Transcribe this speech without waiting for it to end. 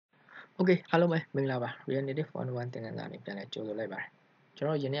Okay, hello မင်္ဂလာပါ ReactNative 101 သင်ခန်းစာအနေပြန်လဲကြိုဆိုလိုက်ပါတယ်ကျွန်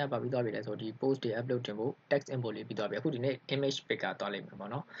တော်ယနေ့ကပါပြီးသွားပြီလဲဆိုဒီ post တွေ upload တင်ဖို့ text import လေးပြီးသွားပြီအခုဒီနေ့ image picker သွားလိုက်မယ်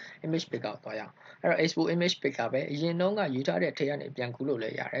ပေါ့နော် image picker သွားရအောင်အဲ့တော့ export image picker ပဲအရင်တော့ကယူထားတဲ့ထဲကနေပြန်ကူးလို့လ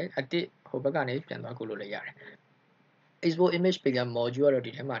ည်းရတယ်အတစ်ဟိုဘက်ကနေပြန်သွားကူးလို့လည်းရတယ် export image picker module ကတော့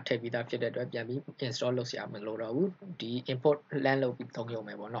ဒီထဲမှာထည့်ပြီးသားဖြစ်တဲ့အတွက်ပြန်ပြီး install လုပ်စရာမလိုတော့ဘူးဒီ import land လုပ်ပြီးသုံးရုံ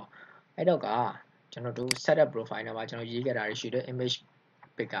ပဲပေါ့နော်အဲ့တော့ကကျွန်တော်တို့ setup profile နဲ့မှာကျွန်တော်ရေးခဲ့တာရှိတဲ့ image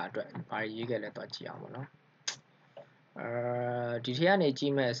picker အတွက်ဘာရေးခဲ့လဲတော့ကြည့်အောင်ပေါ့နော်ဒီထဲကနေကြ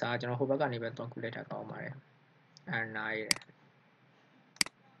ည့်မဲ့အစားကျွန်တော်ဟိုဘက်ကနေပဲသွားကူလိုက်တာကောင်းပါတယ်R9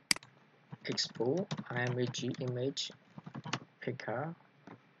 export image picker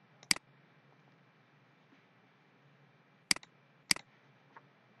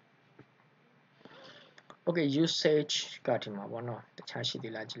okay usage ကဒီမှာပေါ့နော်တခြားရှိ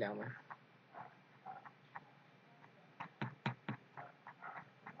သေးလားကြည့်လိုက်အောင်မယ်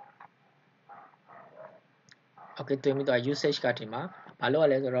okay တွေ့ပြီတော့ usage ကဒီမှာဘာလို့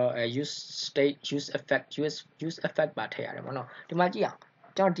လဲဆိုတော့ use state use effect ပါထည့်ရတယ်ပေါ့နော်ဒီမှာကြည့်အောင်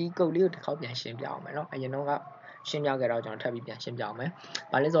ကျွန်တော်ဒီ code လေးကိုတစ်ခေါက်ပြန်ရှင်းပြအောင်မယ်နော်အရင်တော့ကရှင်းပြခဲ့တော့ကျွန်တော်ထပ်ပြီးပြန်ရှင်းပြအောင်မယ်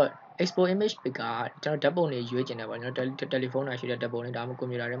ဘာလဲဆိုတော့ export image picker ကကျွန်တော်ဓာတ်ပုံတွေရွေးကျင်တယ်ပေါ့ကျွန်တော်တယ်လီဖုန်းမှာရှိတဲ့ဓာတ်ပုံတွေဒါမှမဟုတ်ကွန်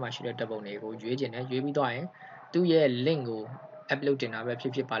ပျူတာထဲမှာရှိတဲ့ဓာတ်ပုံတွေကိုရွေးကျင်တယ်ရွေးပြီးသွားရင်သူ့ရဲ့ link ကို upload တင်တာပဲဖြ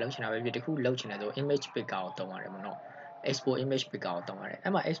စ်ဖြစ်ပါလို့ချင်တာပဲဖြစ်တခုလုပ်ချင်တယ်ဆို image picker ကိုသုံးရတယ်ပေါ့နော် export image picker ကိုသုံးရတယ်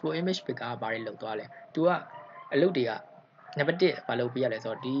အဲ့မှာ export image picker ကဘာတွေလုပ်သွားလဲသူကအလုပ်တွေကနံပါတ်1ဘာလုပ်ပြရလဲ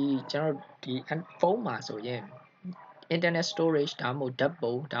ဆိုတော့ဒီကျွန်တော်ဒီဖုန်းမှာဆိုရင် internet storage ဒါမှမဟုတ်ဓာတ်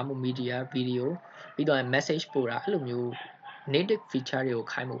ပုံဒါမှမဟုတ် media video ပြီးတော့ message ပို့တာအဲ့လိုမျိုး native feature တွေကို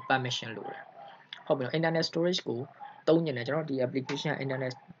ခိုင်းဖို့ permission လိုတယ်ဟုတ်ပြီနော် internet storage ကိုသုံးညင်တယ်ကျွန်တော်ဒီ application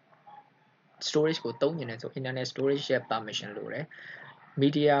internet storage ကိုသုံးညင်တယ်ဆို internet storage ရဲ့ permission လိုတယ်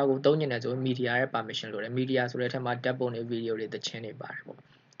media ကိုသုံးညင်တယ်ဆို media ရဲ့ permission လိုတယ် media ဆိုတဲ့အထက်မှာဓာတ်ပုံတွေ video တွေသချင်းတွေပါတယ်ပေါ့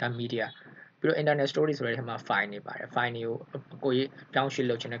ဒါ media ပြီးတော့ internet storage ဆိုတဲ့အထက်မှာ file တွေပါတယ် file တွေကိုကိုကြီးတောင်းရွှေ့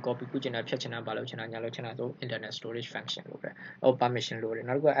လုပ်ချင်တယ် copy ကူးချင်တယ်ဖြတ်ချင်တယ်ဘာလုပ်ချင်တာညာလုပ်ချင်တာဆို internet storage function လို့ပဲဟို permission လို့တယ်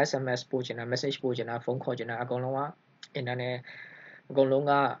နောက်တစ်ခုက SMS ပို့ချင်တာ message ပို့ချင်တာဖုန်းခေါ်ချင်တာအကုန်လုံးက internet အကုန်လုံး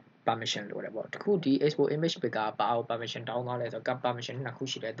က permission လို့တယ်ပေါ့တခုဒီ export image picker ဘာကို permission တောင်းသွားလဲဆိုတော့ permission နှစ်ခု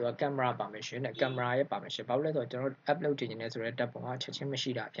ရှိတယ်သူက camera permission နဲ့ camera ရဲ့ permission ဘာလို့လဲဆိုတော့ကျွန်တော် upload တင်နေဆိုတဲ့ဓာတ်ပုံကချက်ချင်းမ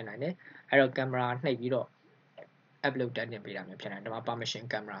ရှိတာဖြစ်နိုင်တယ်အဲ့တော့ camera နှိပ်ပြီးတော့ upload တက်တင်ပေးတာမျိုးဖြစ်နိုင်တယ်ဒီမှာ permission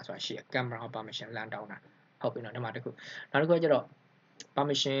camera ဆိုတာရှိတယ် camera permission လမ်းတောင်းတာဟုတ်ပြီနော်ဒီမှာတစ်ခုနောက်တစ်ခုကကျတော့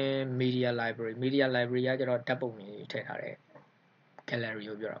permission media library ကကျတော့ဓာတ်ပုံတွေထည့်ထားတဲ့ gallery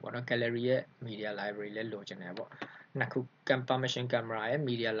ကိုပြောတာပေါ့နော် gallery ရဲ့ media library လည်းလိုချင်တယ်ပေါ့နှစ်ခု permission camera ရဲ့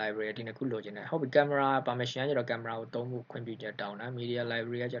media library ဒီနှစ်ခုလိုချင်တယ်ဟုတ်ပြီ camera permission ကကျတော့ camera ကိုသုံးဖို့ခွင့်ပြုချက်တောင်းတာ media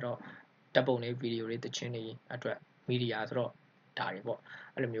library ကကျတော့ဓာတ်ပုံတွေ video တွေသချင်းတွေအတွက် media ဆိုတော့ဒါတွေပေါ့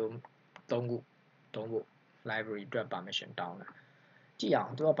အဲ့လိုမျိုးသုံးဖို့ library အတွက် permission တောင်းတာကြည့်အော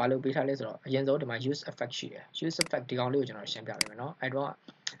င်သူကဘာလို့ပေးထားလဲဆိုတော့အရင်ဆုံးဒီမှာ use effect ရှိတယ် use effect ဒီကောင်လေးကိုကျွန်တော်ရှင်းပြပေးမယ်နော်အဲ့တော့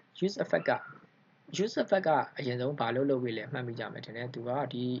use effect ကအရင်ဆုံးဘာလို့လုပ်ပေးလဲမှတ်မိကြမယ်ထင်တယ်သူက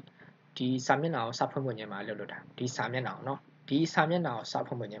ဒီစာမျက်နှာကိုစဖွင့်ခြင်းမှာလုပ်တာဒီစာမျက်နှာကိုနော်ဒီစာမျက်နှာကိုစ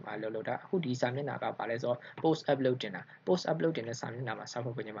ဖွင့်ခြင်းမှာလုပ်တာအခုဒီစာမျက်နှာကဘာလဲဆိုတော့ post upload တင်တာ post upload တင်တဲ့စာမျက်နှာမှာစ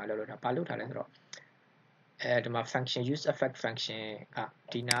ဖွင့်ခြင်းမှာလုပ်တာဘာလုပ်တာလဲဆိုတော့ဒီမှာ function use effect function က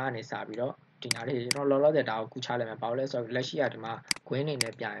ဒီနာကနေစပြီးတော့ဒီနာလေးကျွန်တော်လောလောဆယ်ဒါကိုကူးချလိုက်မယ်ဘာလို့လဲဆိုတော့လက်ရှိကဒီမှာ green နေ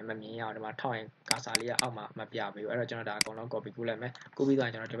နဲ့ပြရင်မမြင်ရအောင်ဒီမှာထောက်ရင်ကာစာလေးကအောက်မှာမပြပေးဘူးအဲ့တော့ကျွန်တော်ဒါအကုန်လုံး copy ကူးလိုက်မယ်ကူးပြီး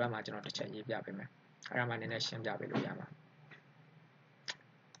တော့ကျွန်တော်ဒီဘက်မှာကျွန်တော်တစ်ချက်ရေးပြပေးမယ်အဲ့ဒါမှနည်းနည်းရှင်းပြပေးလို့ရမှာ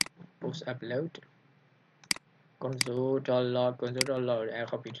post upload console.log အဲ့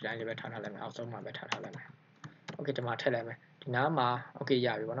copy ဒီတိုင်းလေးပဲထားလိုက်မယ်အောက်ဆုံးမှာပဲထားလိုက်မယ် okay ဒီမှာထည့်လိုက်မယ်ဒီနားမှာ okay ရ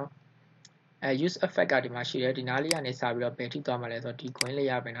ပြီပေါ့နော်use effect ကဒီမှာရှိတယ်ဒီနားလေးကနေစပြီးတော့ဘယ်ထိသွားမှာလဲဆိုတော့ဒီ green လေး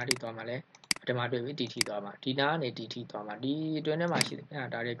ရဘယ်နားထိသွားမှာလဲဒီမှာတွေ့ပြီဒီထိသွားမှာဒီနားကနေဒီထိသွားမှာဒီအတွင်းထဲမှာရှိတယ်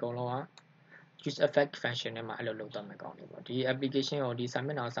ဒါတွေအကုန်လုံးက use effect function နဲ့မှာအဲ့လိုလုပ်သွားမယ်ကောင်းတယ်ပေါ့ဒီ application ကိုဒီစာ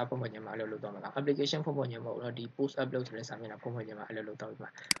မျက်နှာကိုစဖွင့်ခြင်းမှာအဲ့လိုလုပ်သွားမယ်ကောင်း application ဖွင့်ခြင်းမဟုတ်တော့ဒီ post upload ဆိုတဲ့စာမျက်နှာဖွင့်ခြင်းမှာအဲ့လိုလုပ်သွားပြီ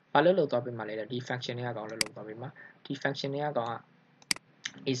မှာဘာလို့လုပ်သွားပြီမှာလဲဒီ function တွေကကောင်းလို့လုပ်သွားပြီမှာဒီ function တွေကကောင်းက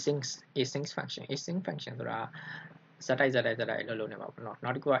async function ဆိုတာဇက်တိုက်လုပ်နေပါဘူးเนาะ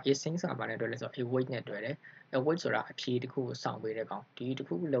နောက်တစ်ခုက async ဆိုတာဘာနဲ့တွဲလဲဆိုတော့ await နဲ့တွဲတယ် await ဆိုတာအဖြေတစ်ခုကိုစောင့်ပေးတဲ့ကောင်ဒီတစ်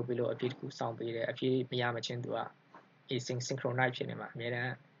ခုလုပ်ပြီးလို့အဖြေတစ်ခုစောင့်ပေးတယ်အဖြေမရမချင်းသူက async synchronize ဖြစ်နေမှာအများတ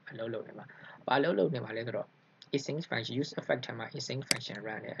န်းအလုပ်လုပ်နေမှာဘာလုပ်နေမှာလဲဆိုတော့ async function use effect ထဲမှာ async function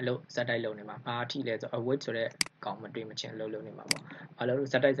run တယ်အလုပ်ဇက်တိုက်လုပ်နေမှာဘာအထိလဲဆိုတော့ await ဆိုတဲ့ကောင်မတွေ့မချင်းလုပ်နေမှာပေါ့ဘာလို့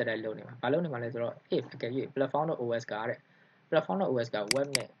ဇက်တိုက်လုပ်နေမှာဘာလုပ်နေမှာလဲဆိုတော့ if အကယ်၍ platform.os ကတဲ့ platform.os က web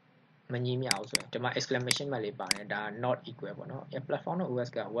နဲ့မညီမျှဘူးဆိုရင်ဒီမှာ exclamation mark လေးပါတယ်ဒါ not equal ပေါ့နော် platform.os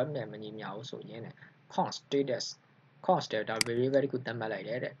က web နဲ့မညီမျှဘူးဆိုရင်တဲ့ const တဲ့ဒါ variable ကိုသတ်မှတ်လိုက်တ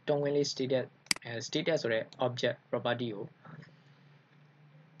ယ်တဲ့တွန်းဝင်လေး status ဆိုတဲ့ object property ကို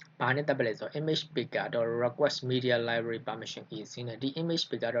ဘာနဲ့တက်ပလဲဆို image picker request media library permission is နဲ့ဒီ image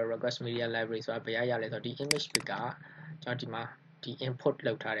picker request media library ဆိုတာဘယ်ရလဲဆိုတော့ဒီ image picker ကျွန်တော်ဒီမှာဒီ input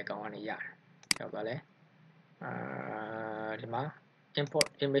လုပ်ထားတဲ့ကောင်ကနေရတယ်ဟုတ်ပါလဲဒီမှာ import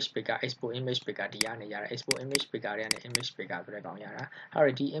image picker export image picker ဒီကနေရတယ် export image picker တွေကနေ image picker ဆိုတဲ့ကောင်ရတာအဲ့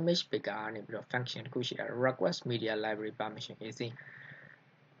တော့ဒီ image picker ကနေပြီးတော့ function တစ်ခုရှိတာ request media library permission is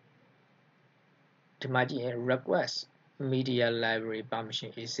ဒီမှာကြည့်ရင် request media library permission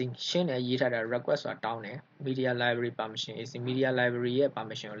is ရှင်းနေရေးထားတာ request ဆိုတာတောင်းတယ် media library permission is media library ရဲ့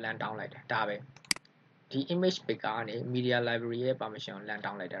permission ကိုလမ်းတောင်းလိုက်တယ်ဒါပဲဒီ image picker ကနေ media library ရဲ့ permission ကိုလမ်း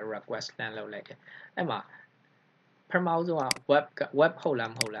တောင်းလိုက်တယ် request လမ်းလုပ်လိုက်တယ်အဲ့မှာပထမဆုံးက web ဟုတ်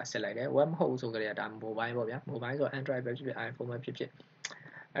လားမဟုတ်လားဆက်လိုက်တယ် web မဟုတ်ဆိုကြတဲ့ဒါ mobile ပေါ့ဗျာ mobile ဆို Android ပဲဖြစ်ဖြစ် iPhone ပဲဖြစ်ဖြစ်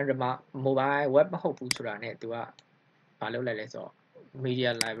အဲ့ဒါမှ mobile web မဟုတ်ဘူးဆိုတာနဲ့ तू ကဘာလုပ်လိုက်လဲဆိုတော့ media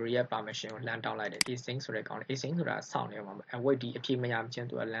library ရဲ့ permission ကိုလမ်းတောင်းလိုက်တယ် async ဆိုတဲ့ကောင်လေး async ဆိုတာစောင့်နေမှာ await ဒီအဖြေမရမချင်း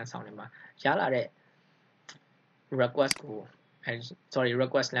तू ကလမ်းဆောင်နေမှာရလာတဲ့ request ကိုsorry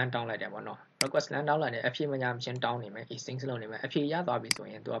request လမ်းတောင်းလိုက်တယ်ပေါ့နော် request လမ်းတောင်းလိုက်တယ်အဖြေမရမချင်းတောင်းနေမယ် async လုပ်နေမယ်အဖြေရသွားပြီဆို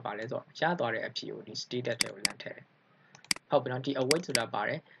ရင် तू ကဘာလဲဆိုတော့ရသွားတဲ့အဖြေကိုဒီ status တွေကိုလမ်းထည့်တယ်ဟုတ်ပြီနော်ဒီ await ဆိုတာပါတ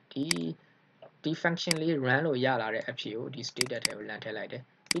ယ်ဒီ function လေး run လို့ရလာတဲ့အဖြေကိုဒီ status တွေကိုလမ်းထည့်လိုက်တယ်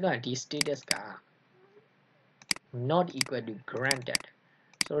ပြီးတော့ဒီ status က not equal to granted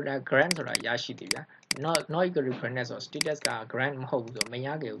ဆိုတော့ grant ဆိုတာရရှိတယ်ဗျာ not equal to granted ဆိုတော့ status က grant မဟုတ်ဘူးဆိုမရ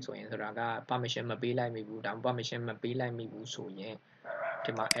ခဲ့ဘူးဆိုရင်ဆိုတာက permission မပေးလိုက်မိဘူးဒါ permission မပေးလိုက်မိဘူးဆိုရင်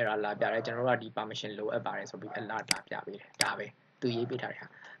ဒီမှာ error လာပြတယ်ကျွန်တော်တို့ကဒီ permission လိုအပ်ပါတယ်ဆိုပြီး alert လာပြပေးတယ်ဒါပဲသူရေးပေးထားတယ်ဟာ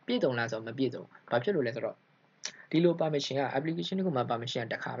ပြည့်စုံလားဆိုတော့မပြည့်စုံဘာဖြစ်လို့လဲဆိုတော့ဒီလို permission က application တစ်ခုမှာ permission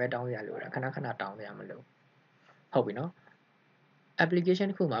တစ်ခါပဲတောင်းရလို့ခဏခဏတောင်းရမလို့ဟုတ်ပြီနော် application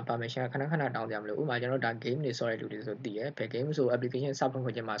တစ်ခုမှာ permission ခဏခဏတောင်းကြမလို့ဥပမာကျွန်တော်ဒါ game တွေဆော်တဲ့လူတွေဆိုသိရဘယ် game ဆို application စဖွင့်ခွ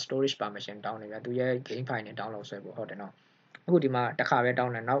င့်ချင်းမှာ storage permission တောင်းနေပြသူရဲ့ game file နဲ့ download ဆွဲဖို့ဟုတ်တယ်နော်အခုဒီမှာတစ်ခါပဲတော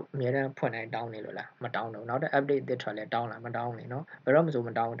င်းတယ်နောက်အများအားဖွင့်နိုင်တောင်းနေလို့လားမတောင်းတော့နောက်တဲ့ update တစ်ထွက်လဲတောင်းလားမတောင်းနေနော်ဘယ်တော့မှဆိုမ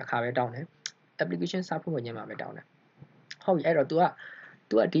တောင်းတစ်ခါပဲတောင်းတယ် application စဖွင့်ခွင့်ချင်းမှာပဲတောင်းတယ်ဟုတ်ပြီအဲ့တော့ तू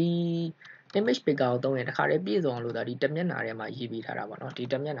ကဒီ image picker ကိုသုံးရင်တစ်ခါတည်းပြည့်စုံအောင်လို့ဒါဒီတက်မျက်နှာထဲမှာရေးပေးထားတာပေါ့နော်ဒီ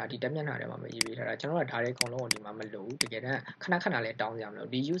တက်မျက်နှာထဲမှာမရေးပေးထားတာကျွန်တော်ကဒါတွေအကုန်လုံးကိုဒီမှာမလိုဘူးတကယ်တမ်းခဏခဏလေးတောင်းကြမလို့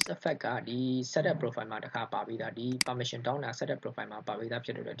ဒီ use effect ကဒီ setup profile မှာတစ်ခါပါပြီးသားဒီ permission တောင်းတာ setup profile မှာပါပြီးသားဖြ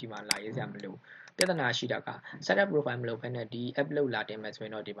စ်လို့ဒီမှာလာရေးစရာမလိုပြဿနာရှိတာက setup profile မလုပ်ဘဲနဲ့ဒီ upload လာတင်မယ်ဆိုရ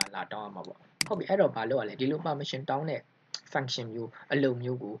င်တော့ဒီမှာလာတောင်းရမှာပေါ့ဟုတ်ပြီအဲ့တော့ဘာလုပ်ရလဲဒီလို permission တောင်းတဲ့ function မျိုးအလုပ်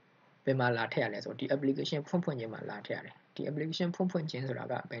မျိုးကိုဘယ်မှာလာထည့်ရလဲဆိုဒီ application ဖွင့်ခြင်းမှာလာထည့်ရတယ်ဒီ application ဖွင့်ခြင်းဆိုတာ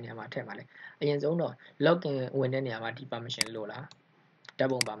ကဘယ်နေရာမှာထည့်မှာလဲအရင်ဆုံးတော့ login ဝင်တဲ့နေရာမှာဒီ permission လိုလားဓာတ်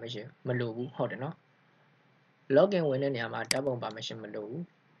ပုံ permission မလိုဘူးဟုတ်တယ်နော် login ဝင်တဲ့နေရာမှာဓာတ်ပုံ permission မလိုဘူး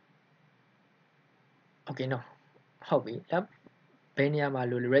okay နော်ဟုတ်ပြီဘယ်နေရာမှာ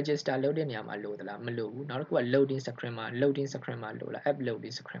လိုလဲ register လုပ်တဲ့နေရာမှာလိုသလားမလိုဘူးနောက်တစ်ခုက loading screen မှာလိုလား app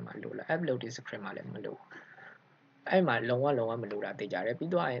loading screen မှာလိုလား app loading screen မှာလည်းမလိုဘူးအဲ့မှာလုံးဝမလိုတာသိကြတယ်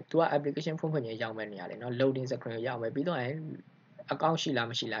ပြီးတော့သူက application ဖွင့်ခြင်းရောက်မဲ့နေရာလေနော် loading screen ကိုရောက်မယ်ပြီးတော့account ရှိလား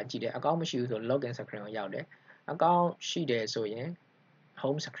မရှိလားကြည့်တယ် account မရှိဘူးဆို login screen ကိုရောက်တယ် account ရှိတယ်ဆိုရင်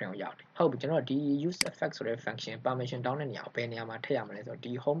home screen ကိုရောက်တယ်ဟုတ်ပြီကျွန်တော်ဒီ use effect ဆိုတဲ့ function permission တောင်းတဲ့နေရာကိုဘယ်နေရာမှာထည့်ရမလဲဆိုတော့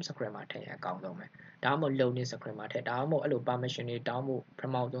ဒီ home screen မှာထည့်ရင်အကောင်းဆုံးပဲဒါမှမဟုတ် loading screen မှာထည့်ဒါမှမဟုတ်အဲ့လို permission တွေတောင်းဖို့ပထ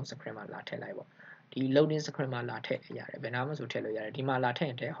မဆုံး screen မှာလာထည့်လိုက်ပေါ့ဒီ loading screen မှာလာထည့်ရတယ်ဘယ်နာမှဆိုထည့်လို့ရတယ်ဒီမှာလာထည့်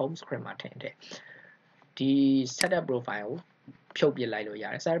ရင်ထည့် home screen မှာထည့်ရင်ထည့်ဒီ setup profile ကိုဖြုတ်ပစ်လိုက်လို့ရ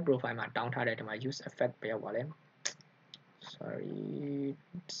တယ် setup profile မှာတောင်းထားတဲ့ဒီမှာ use effect ပဲရောက်ပါလဲ sorry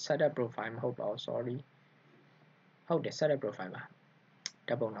setup profile မဟုတ်ပါဘူး sorry ဟုတ်တယ် setup profile မှာ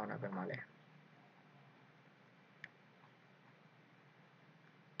ဓာတ်ပုံတောင်းတာပဲမှာလဲ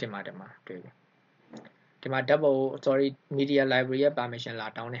ဒီမှာတွေ့ပြီဒီမှာ double sorry media library ရဲ့ permission လာ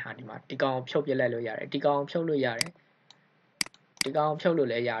တောင်းတဲ့ဟာဒီမှာဒီကောင်ဖြုတ်ပစ်လိုက်လို့ရတယ်ဒီကောင်ဖြုတ်လို့ရတယ်ဒီကောင်ဖြုတ်လို့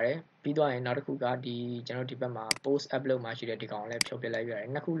လည်းရတယ်ပြီးတော့ရင်နောက်တစ်ခုကဒီကျွန်တော်ဒီဘက်မှာ post upload မှာရှိတဲ့ဒီကောင်လည်းဖြုတ်ပစ်လိုက်ရတယ်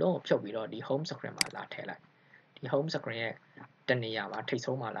နှစ်ခုလုံးကိုဖြုတ်ပြီးတော့ဒီ home screen မှာလာထည့်လိုက်ဒီ home screen ရဲ့တနေရာမှာထိပ်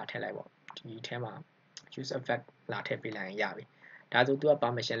ဆုံးမှာလာထည့်လိုက်ပေါ့ဒီထဲမှာ use effect လာထည့်ပေးလိုက်ရင်ရပြီဒါဆိုသူက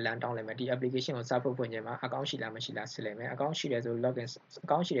permission လမ်းတောင်းလိုက်မယ်ဒီ application ကိုစဖွင့်ဖွင့်ခြင်းမှာ account ရှိလားမရှိလားစစ်လိုက်မယ် account ရှိတယ်ဆို login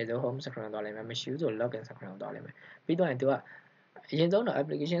account ရှိတယ်ဆို home screen ကိုသွားလိုက်မယ်မရှိဘူးဆို login screen ကိုသွားလိုက်မယ်ပြီးတော့ရင်သူကအရင်ဆုံးတော့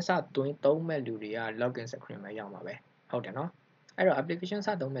application စသွင်းသုံးမဲ့လူတွေက login screen မှာရောက်မှာပဲဟုတ်တယ်နော်အဲ့တော့ application စ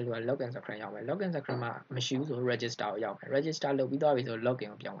သုံးမဲ့လူက login screen ရောက်မယ် login screen မှာမရှိဘူးဆို register ကိုရောက်မယ် register လုပ်ပြီးသွားပြီဆို login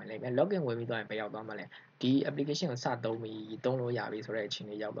ကိုပြောင်းဝင်လိုက်မယ် login ဝင်ပြီးသွားရင်ဘယ်ရောက်သွားမှာလဲဒီ application ကိုစသုံးလို့ရပြီဆိုတဲ့အခြေအ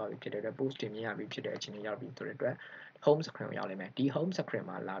နေရောက်သွားပြီဖြစ်တဲ့အတွက် post တင်မြင်ရပြီဖြစ်တဲ့အခြေအနေရောက်ပြီဆိုတဲ့အတွက် home screen ကိုရောက်လိုက်မယ်ဒီ home screen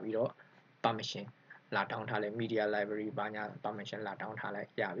မှာလာပြီးတော့ permission လာတောင်းထားလိုက် media library ဘာညာ permission လာတောင်းထားလိုက်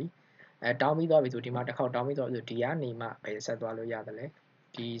ရပြီတောင်းပြီးသွားပြီဆိုဒီမှာတစ်ခေါက်တောင်းပြီးသွားပြီဆိုဒီကနေမှဘယ်ဆက်သွားလို့ရတယ်လဲ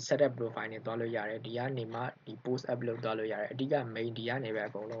ဒီ setup profile နဲ့သွားလို့ရတယ်ဒီကနေမှဒီ post upload သွားလို့ရတယ်အဓိက main ဒီကနေပဲ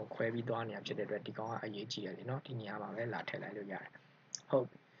အကုန်လုံးခွဲပြီးသွားနေရဖြစ်တဲ့အတွက်ဒီကောင်ကအရေးကြီးတယ်လေနော်ဒီနေရာမှာပဲလာထည့်လိုက်လို့ရတယ်ဟုတ်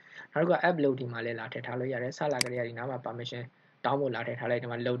နောက်တစ်ခုက upload ဒီမှာလည်းလာထည့်ထားလို့ရတယ်စလာကြရဒီနားမှာ permission တောင်းဖို့လာထည့်ထားလိုက်ဒီ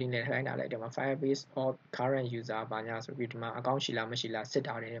မှာ loading နဲ့ထိုင်းထားလိုက်ဒီမှာ Firebase or current user ဘာညာဆိုပြီးဒီမှာ account ရှိလားမရှိလားစစ်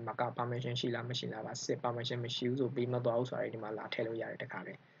တာတယ်မှာက permission ရှိလားမရှိလားပါစစ် permission မရှိဘူးဆိုပြီးမသွားဘူးဆိုရင်ဒီမှာလာထည့်လို့ရတယ်တခါ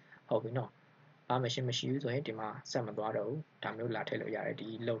လေဟုတ်ပြီနော် permission မရှိဘူးဆိုရင်ဒီမှာဆက်မသွားတော့ဘူးဒါမျိုးလာထည့်လို့ရတယ်ဒီ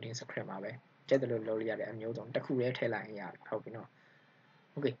loading script မှာပဲကျက်တယ်လို့လုပ်လို့ရတယ်အမျိုးစုံတစ်ခုတည်းထည့်လိုက်ရင်ရတယ်ဟုတ်ပြီနော်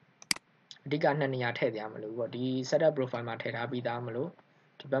okay အဓိကနှစ်နေရာထည့်ပြရမလို့ပေါ့ဒီ setup profile မှာထည့်ထားပြီးသားမလို့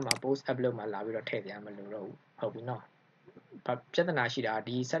ဒီဘက်မှာ post upload မှာလာပြီးတော့ထည့်ပြရမလို့တော့ဟုတ်ပြီနော်ပြဿနာရှိတာ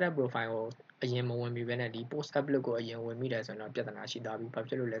ဒီ setup profile ကိုအရင်မဝင်ပြီးပဲနဲ့ဒီ post upload ကိုအရင်ဝင်မိတယ်ဆိုတော့ပြဿနာရှိသွားပြီဘာ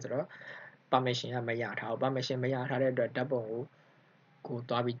ဖြစ်လို့လဲဆိုတော့ permission ကမရထားဘူး permission မရထားတဲ့အတွက်ဓာတ်ပုံကို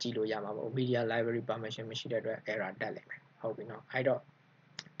သွားပြီးကြည့်လို့ရမှာပေါ့ media library permission မရှိတဲ့အတွက် error တက်လိမ့်မယ်ဟုတ်ပြီနော်အဲ့တော့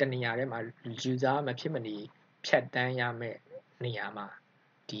တနေရာထဲမှာ user မဖြစ်မနေဖြတ်တန်းရမယ့်နေရာမှာ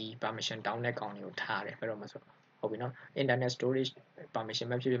ဒီ permission တောင်းတဲ့ကောင်တွေကိုထားတယ်ဘယ်တော့မှဆိုဟုတ်ပြီနော် internet storage permission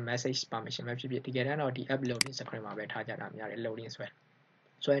ပဲဖြစ်ဖြစ် message permission ပဲဖြစ်ဖြစ်ဒီကနေ့တော့ဒီ uploading screen မှာပဲထားကြတာများတယ် loading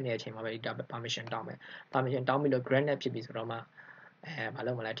ဆွဲနေတဲ့အချိန်မှာပဲဒီ permission တောင်းမယ် permission တောင်းပြီးလို့ granted ဖြစ်ပြီဆိုတော့မှဘာ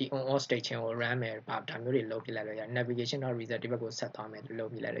လို့မလဲဒီ on off state ချင်းကို run မယ်ဒါမျိုးတွေလုပ်ပြလိုက်လို့ရတယ် navigation တော့ reset ဒီဘက်ကိုဆက်သွားမယ်လု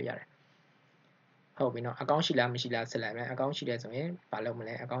ပ်ပြလိုက်လို့ရတယ်ဟုတ်ပြီနော် account ရှိလားမရှိလားဆက်လိုက်မယ် account ရှိတယ်ဆိုရင်ဘာလုပ်မ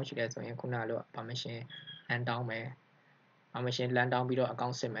လဲ account ရှိတယ်ဆိုရင်ခုနလို permission လမ်းတောင်းမယ် permission လမ်းတောင်းပြီးတော့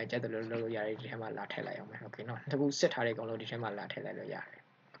account စစ်မယ်ကြက်တယ်လို့လုပ်လို့ရတယ်ဒီထဲမှာလာထည့်လိုက်အောင်မယ် okay နော်တခုစစ်ထားတဲ့ကောင်လို့ဒီထဲမှာလာထည့်လိုက်လို့ရတယ်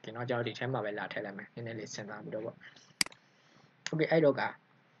okay နော်ကျွန်တော်ဒီထဲမှာပဲလာထည့်လိုက်မယ်နည်းနည်းလေးစဉ်းစားပြီးတော့ပေါ့ okay အဲ့တော့ဒါ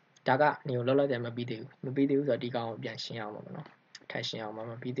ကနေကိုလောလောဆယ်မပြီးသေးဘူးဆိုတော့ဒီကောင်ကိုပြန်ရှင်းအောင်ပါမယ်နော်ထပ်ရှင်းအောင်ပါ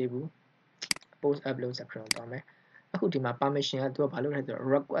မပြီးသေးဘူး post upload section ကိုသွားမယ်အခုဒီမှာ permission ကသူကဘာလုပ်လဲဆိုတော့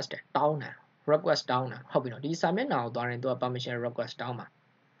request တောင်းတာဟုတ်ပြီနော်ဒီစာမျက်နှာကိုသွားရင်သူက permission request တောင်းမှာ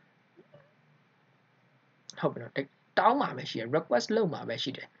ဟုတ်ပြီနော်တောင်းမှာပဲရှိတယ် request လုပ်မှာပဲ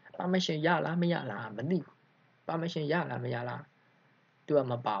ရှိတယ် permission ရလားမရလားမသိဘူး permission ရလားမရလားသူက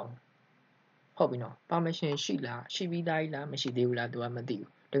မပါဘူးဟုတ်ပြီနော် permission ရှိလားရှိပြီးသားလားမရှိသေးဘူးလားသူကမသိဘူး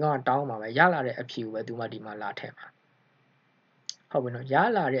ဒီကောင်ကတောင်းမှာပဲရလာတဲ့အဖြေကိုပဲသူမှဒီမှာလာထည့်မှာဟုတ်ပြီနော်ရ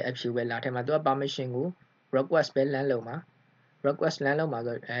လာတဲ့အဖြေပဲလာထည့်မှာသူက permission ကို request ပဲလမ်းလုပ်မှာ request လမ်းလုပ်မှာ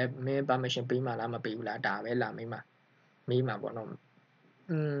ဆိုမင်း permission ပေးမှာလားမပေးဘူးလားဒါပဲလာမေးမှာပေါ့နော်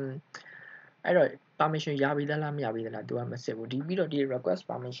အဲ့တော့ permission ရပြီးသားလားမရပြီးသားလားသူကမစစ်ဘူးဒီပြီးတော့ဒီ request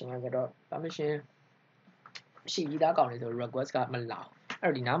permission ကဆိုတော့ permission ရှိပြီးသားကောင်တွေဆို request ကမလာ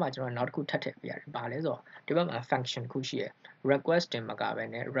အဲ့တော့ဒီနားမှာကျွန်တော်နောက်တစ်ခုထပ်ထည့်ပြရတယ်ဘာလဲဆိုတော့ဒီဘက်မှာ function ခုရှိရယ် request တင်မကပဲ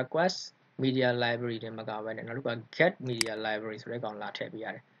နဲ့ request media library တင်မကပဲနဲ့နောက်တစ်ခုက get media library ဆိုတဲ့ကောင်လာထည့်ပြရ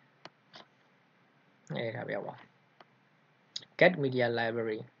တယ်အဲ့ဒါပြပါ get media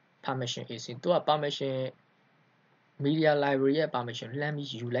library permission is သူက permission media library ရဲ့ permission လှမ်းပြီး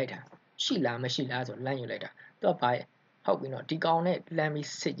ယူလိုက်တာရှိလားမရှိလားဆိုလှမ်းယူလိုက်တာသူကဘာဟုတ်ပြီနော်ဒီကောင်နဲ့လှမ်းပြီး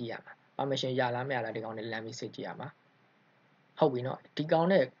စစ်ကြည့်ရမှာ permission ရလားမရလားဒီကောင်နဲ့လှမ်းပြီးစစ်ကြည့်ရမှာဟုတ်ပြီနော်ဒီကောင်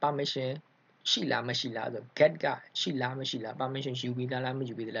နဲ့ permission ရှိလားမရှိလားဆို get ကရှိလားမရှိလား permission ယူပြီးသားလားမ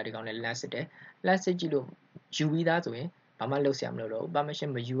ယူပြီးသားလားဒီကောင်နဲ့လှမ်းစစ်တယ်လှမ်းစစ်ကြည့်လို့ယူပြီးသားဆိုရင်ဘာမှလုပ်ဆရာမလိုတော့ဘူး permission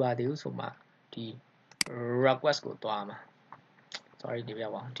မယူရသေးဘူးဆိုမှဒီ request ကိုသွားမှာ sorry ဒီပြ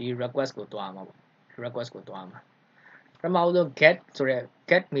ပါဒီ request ကိုသွားမှာပေါ့ request ကိုသွားမှာပထမဆုံး get ဆိုတဲ့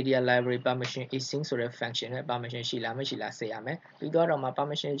get media library permission async ဆိုတဲ့ function နဲ့ permission ရှိလားမရှိလားစစ်ရမယ်ပြီးတော့မှ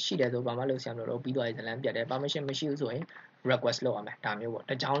permission ရှိတယ်ဆိုဘာမှလုပ်ဆရာမလိုတော့ပြီးတော့ဇလန်းပြတ်တယ် permission မရှိဘူးဆိုရင် request လုပ်ရမယ်ဒါမျိုးပေါ့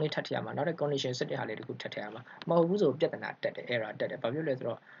တကြောင်လေးထပ်ထည့်ရမှာနောက်တဲ့ condition စစ်တဲ့ဟာလေးတခုထပ်ထည့်ရမှာမဟုတ်ဘူးဆိုပြဿနာတက်တယ် error တက်တယ်ဘာဖြစ်လဲဆို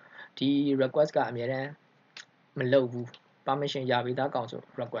တော့ဒီ request ကအများတန်းမလုပ်ဘူး permission ရပြီးသားကောင်ဆို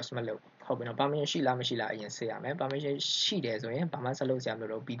request မလုပ်ဟုတ်ပြီနော် permission ရှိလားမရှိလားအရင်စစ်ရမယ် permission ရှိတယ်ဆိုရင်ဘာမှဆက်လုပ်ဆရာမလို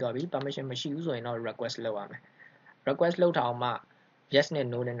တော့ပြီးတော့ပြီ permission မရှိဘူးဆိုရင်တော့ request လုပ်ရမယ် request လုပ်ထားအောင်မှ yes နဲ့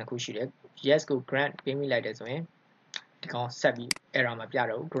no နဲ့နှစ်ခုရှိတယ် yes ကို grant ပေးမိလိုက်တယ်ဆိုရင်ဒီကောင်ဆက်ပြီး error မပြ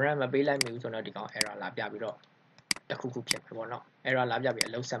တော့ဘူး grant မပေးလိုက်မိဘူးဆိုတော့ဒီကောင် error လာပြပြီးတော့တစ်ခုခုဖြစ်မယ်ပေါ့နော် error လာပြပြီး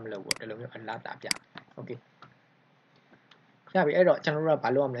အလုပ်ဆက်မလုပ်ဘူးဒီလိုမျိုးအလားတာပြ okay ရပြီအဲ့တော့ကျွန်တော်တို့ကဘာ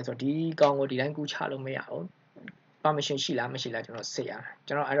လုပ်ရမလဲဆိုတော့ဒီကောင်ကိုဒီတိုင်းကူးချလို့မရဘူး permission ရှိလားမရှိလားကျွန်တော်စစ်ရမယ်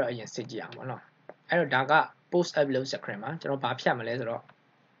ကျွန်တော်အဲ့တော့အရင်စစ်ကြည့်အောင်ပေါ့နော်အဲ့တော့ဒါက post upload screen မှာကျွန်တော်ဘာဖြတ်မလဲဆိုတော့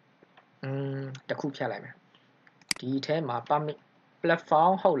တစ်ခုဖြတ်လိုက်မယ်ဒီထဲမှာ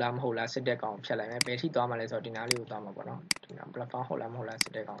platform ဟုတ်လားမဟုတ်လားစစ်တဲ့ကောင်ဖြတ်လိုက်မယ်ဘယ်ထိသွားမှာလဲဆိုတော့ဒီနားလေးကိုသွားမှာပေါ့နော်ဒီနား platform ဟုတ်လားမဟုတ်လားစ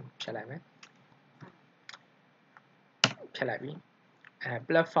စ်တဲ့ကောင်ဖြတ်လိုက်မယ်ဖြတ်လိုက်ပြီ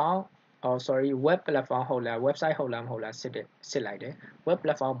platform sorry web platform ဟုတ်လား website ဟုတ်လားမဟုတ်လားစစ်လိုက်တယ် web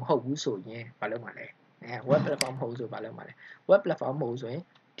platform မဟုတ်ဘူးဆိုရင်ဘာလုပ်မှာလဲweb platform မဟုတ်ဘူးဆိုဘာလုပ်မှာလဲ web platform မဟုတ်ဘူးဆိုရင်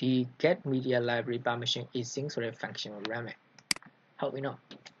ဒီ get media library permission async ဆိုတဲ့ function ကို run မယ်ဟုတ်ပြီနော်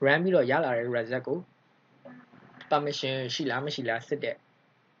run ပြီးတော့ရလာတဲ့ result ကို permission ရှိလားမရှိလားစစ်တဲ့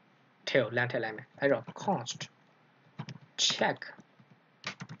tail length line error const check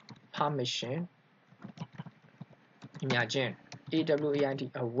permission imagine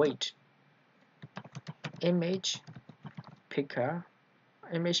await image picker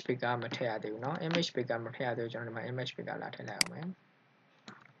မထည့်ရသေးဘူးเนาะ image picker မထည့်ရသေးဘူးကျွန်တော်ဒီမှာ image picker လာထည့်လိုက်အောင်မယ်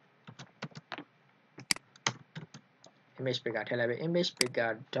image picker ထည့်လိုက်ပြီ image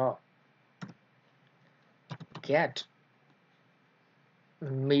picker dot get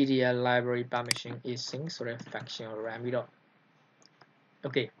media library permission async ဆိုတဲ့ function ကို run ပြီးတော့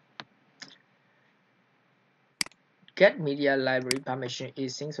okay get media library permission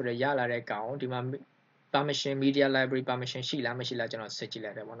async ဆိုတဲ့ရလာတဲ့ကောင်ဒီမှာ permission media library permission ရှိလားမရှိလားကျွန်တော်စစ်ကြည့်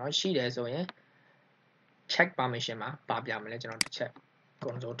လိုက်တယ်ပေါ့နော်ရှိတယ်ဆိုရင် check permission မှာပါပြမယ်လဲကျွန်တော်တစ်ချက်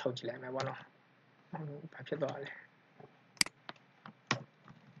console ထုတ်ကြည့်လိုက်မယ်ပေါ့နော်ဘာဖြစ်သွားလဲ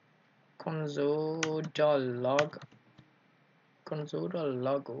console.log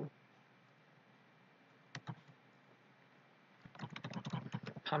ကို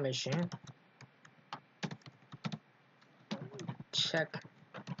permission check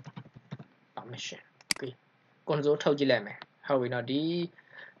permission okay console ထုတ်ကြည့်လိုက်မယ်ဟုတ်ပြီเนาะဒီ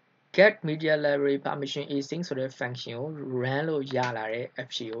get media library permission async ဆိုတဲ့ function ကို run လို့ရလာတဲ့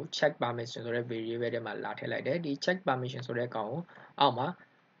option ကို check permission ဆိုတဲ့ variable ထဲမှာလာထည့်လိုက်တယ်ဒီ check permission ဆိုတဲ့ကောင်ကိုအောက်မှာ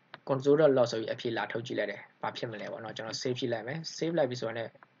console.log ဆိုပြီးအဖြစ်လာထုတ်ကြည့်လိုက်တယ်ဘာဖြစ်မလဲပေါ့เนาะကျွန်တော် save ကြည့်လိုက်မယ် save လိုက်ပြီဆို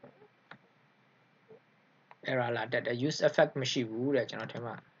တော့ error လာတက်တယ် use effect မရှိဘူးတဲ့ကျွန်တော်ထင်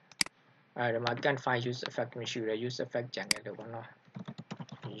မှာအဲဒီမှာ can't find use effect မရှိဘူးတဲ့ use effect ကြံခဲ့လို့ပေါ့เนาะ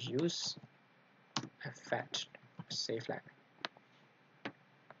use effect save လိုက်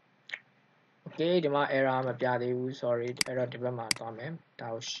okay ဒီမှာ error မပြသေးဘူး sorry error ဒီဘက်မှာသွားမယ်ဒါ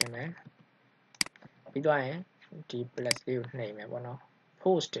ကိုရှင်းမယ်ပြီးသွားရင်ဒီ plus လေးကိုနှိပ်မယ်ပေါ့เนาะ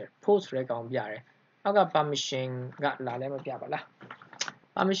post ရဲကောင်ပြတယ်နောက်က permission ကလာလဲမပြပါလား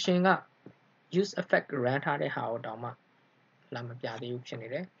permission က use effect run ထားတဲ့ဟာကိုတောင်မှလာမပြသေးဘူးဖြစ်နေ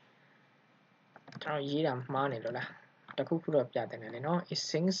တယ်ကျွန်တော်ရေးတာမှားနေလို့လားတခုခုတော့ပြတယ်နေလေเนาะ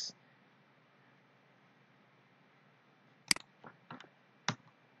async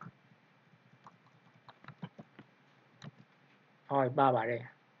ဟောပါပါတယ်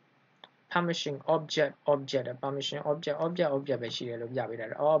permission object permission object ပဲရှိတယ်လို့ပြပေးတာ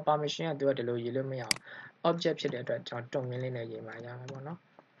အော် permission ကသူကဒီလိုရေးလို့မရအောင် object ဖြစ်တဲ့အတွက်ကျွန်တော်တုံ့ရင်းလေးနဲ့ရေးမှရမှာပေါ့နော်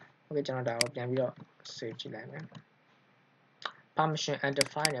okay ကျွန်တော်ဒါကိုပြန်ပြီးတော့ save ကြည့်လိုက်မယ် permission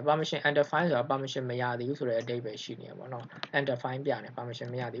undefined နဲ့ permission undefined ဆိုတာ permission မရသေးဘူးဆိုတဲ့အဓိပ္ပာယ်ရှိနေရပေါ့နော် undefined ပြနေ permission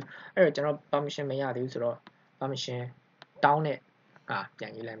မရသေးဘူးအဲ့တော့ကျွန်တော် permission မရသေးဘူးဆိုတော့ permission တောင်းတဲ့ပြ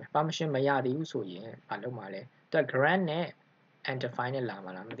န်ရေးလိုက်မယ် permission မရသေးဘူးဆိုရင်ဘာလုပ်မှာလဲသူက grant နဲ့undefined နဲ့လာ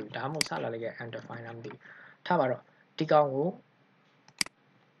မှာလားမသိဘူးဒါမှမဟုတ်စလာလိုက်ခဲ့ undefined လားမသိဘူးထားပါတော့ဒီကောင်ကို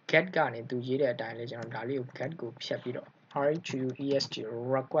get ကနေသူရေးတဲ့အတိုင်းလေးကျွန်တော်ဒါလေးကို get ကိုဖြတ်ပြီးတော့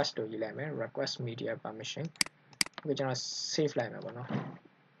request လို့ရေးလိုက်မယ် request media permission ဒီကျွန်တော် save လိုက်မယ်ပေါ့နော်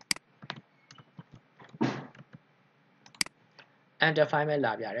undefined ပဲ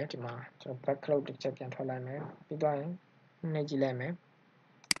လာပြတယ်ဒီမှာကျွန်တော် backload တစ်ချက်ပြန်ထွက်လိုက်မယ်ပြီးတော့ရင်နှိပ်ကြည့်လိုက်မယ်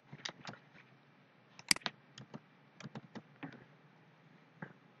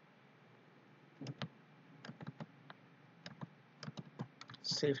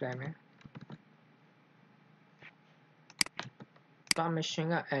save လိုက်မယ် permission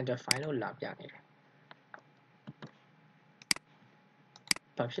က undefined လို့လာပြနေတယ်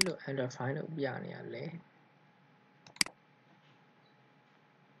ဘာဖြစ်လို့ undefined လို့ပြနေရလဲ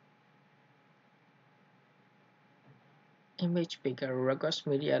image picker request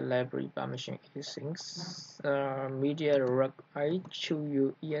media library permission async media I choose you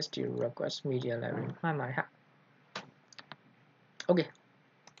est request media library မှန်ပါတယ်ဟာ okay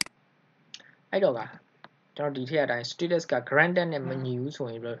အဲ့တော့ကကျွန်တော်ဒီထည့်အတိုင်း status က granted နဲ့မညီဘူးဆို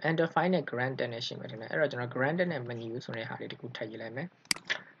ရင် undefined နဲ့ granted နဲ့ရှိမယ်ထင်တယ်အဲ့တော့ကျွန်တော် granted နဲ့မညီဘူးဆိုတဲ့ဟာလေးတခုထည့်ရေးလိုက်မယ်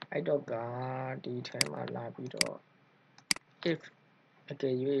အဲ့တော့ကဒီထဲမှာလာပြီးတော့ if အက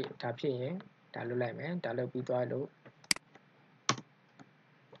ယ်၍ဒါဖြစ်ရင်ဒါလုပ်လိုက်မယ်ဒါလုပ်ပြီးသွားလို့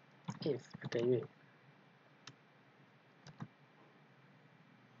if အကယ်၍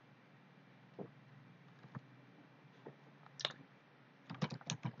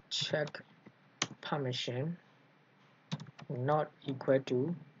 check permission not equal to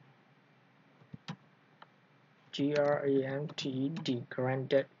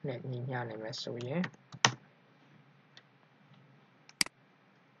granted နဲ့ညီမျှနေမယ်ဆိုရင် okay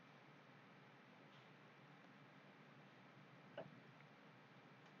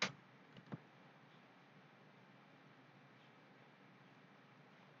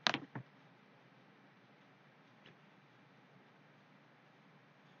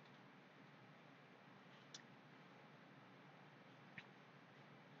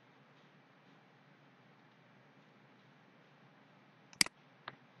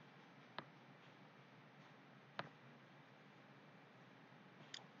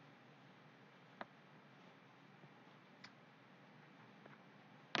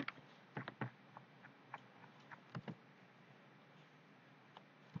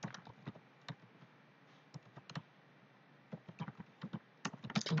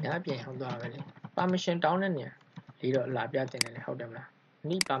များပြင်ဟုတ်သွားပဲလေ permission တောင်းတဲ့နေရာလေးတော့လာပြတင်တယ်လေဟုတ်တယ်မလား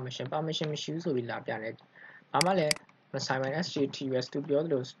need permission မရှိဘူးဆိုပြီးလာပြတယ်ဘာမှလည်းမဆိုင်ပါနဲ့ status သူပြောသ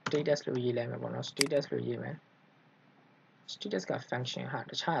လို status လို့ရေးလိုက်မယ်ပေါ့နော် status လို့ရေးမယ် status က function ဟာ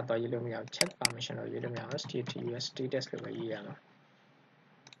တခြားတော့ရေးလို့မရဘူး check permission လို့ရေးလို့မရဘူး status လို့ပဲရေးရမှာ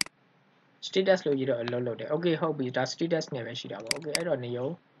status လို့ရေးတော့အလုပ်လုပ်တယ် okay ဟုတ်ပြီဒါ status နဲ့ပဲရှိတာပေါ့ okay အဲ့တော့နေုံ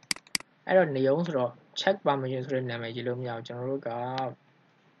ဆိုတော့ check permission ဆိုတဲ့နာမည်ရေးလို့မရဘူးကျွန်တော်တို့က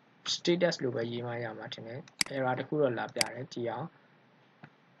status လို့ပဲရေးမှရမှာထင်တယ် error တခုတော့လာပြတယ်ကြည့်အောင်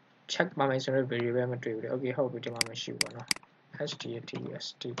check permission ဆိုတဲ့ variable မတွေ့ဘူးလေ okay ဟုတ်ပြီဒီမှာမရှိဘူးပေါ့နော်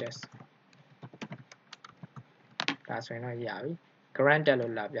status ဒါဆိုရင်တော့ရပြီ granted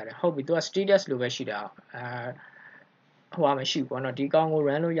လို့လာပြတယ်ဟုတ်ပြီသူက status လို့ပဲရှိတာဟိုမရှိဘူးပေါ့နော်ဒီကောင်ကို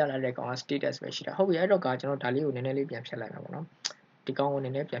run လို့ရလာတဲ့ကောင်က status ပဲရှိတာဟုတ်ပြီအဲ့တော့ကကျွန်တော်ဒါလေးကိုနည်းနည်းလေးပြန်ဖြတ်လိုက်မှာပေါ့နော်ဒီကောင်ကိုန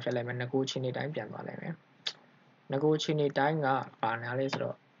ည်းနည်းပြန်ဖြတ်လိုက်မယ်ငကိုချင်းနေတိုင်းပြန်သွားလိုက်မယ်ငကိုချင်းနေတိုင်းကပါနာလေးဆို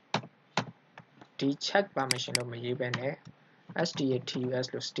တော့ဒီ check permission လို့မရေးဘဲနဲ့ status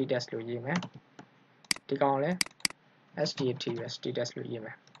လို့ status လို့ရေးမယ်ဒီကောင်လည်း status status လို့ရေးမ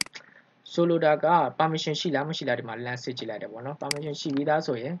ယ်ဆိုလိုတာက permission ရှိလားမရှိလားဒီမှာလမ်းစစ်ကြည့်လိုက်တယ်ပေါ့နော် permission ရှိပြီးသား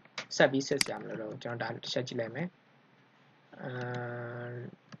ဆိုရင်ဆက်ပြီးစစ်စရာမလိုတော့ကျွန်တော်ဒါတစ်ချက်ကြည့်လိုက်မယ်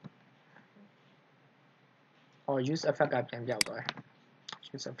use effect ကပြန်ပြောက်သွားတယ်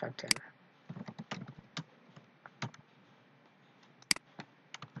use effect ထဲမှာ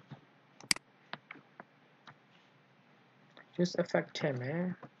use effect ထဲမှာ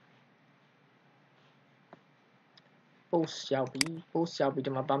post ရောက်ပြီ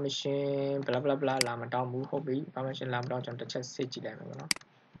ဒီမှာ permission bla bla bla လာမတောင်းဘူးဟုတ်ပြီ permission လာမတောင်းကျွန်တော်တစ်ချက်စစ်ကြည့်လိုက်မယ်ပေါ့နော်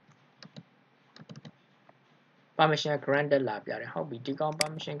permission granted လာပြတယ်ဟုတ်ပြီဒီကောင်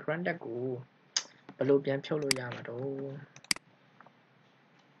permission granted ကိုဘယ်လိုပြန်ဖြုတ်လို့ရမှာတော့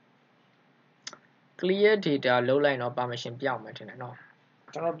clear data လုံးလိုက်တော့ permission ပြောင်းမယ်ထင်တယ်နော်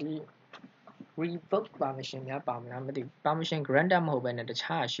ကျွန်တော်ဒီ revoke permission များပါမလားမသိဘူး permission granted မဟုတ်ဘဲနဲ့တ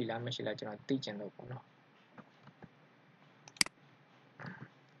ခြားရှိလားမရှိလားကျွန်တော်သိချင်လို့ပေါ့နော်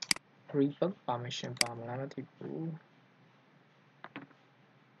revoke permission ပါမလားမသိဘူး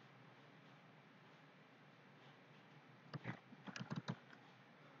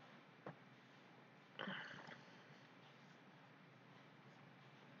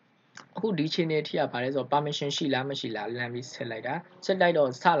အခုဒီချိန်နေအထိကဗါလဲဆိုတော့ permission ရှိလားမရှိလားလမ်းပြီးဆက်လိုက်တာဆက်လိုက်တော့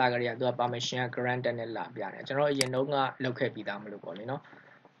စလာကြတဲ့ကသူက permission က granted နဲ့လာပြတယ်ကျွန်တော်အရင်တော့ကလောက်ခဲ့ပြီးသားမလို့ပေါ့လေနော်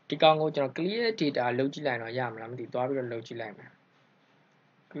ဒီကောင်ကိုကျွန်တော် clear data လုပ်ကြည့်လိုက်တော့ရမလားမသိသွားပြီးတော့လုပ်ကြည့်လိုက်မယ်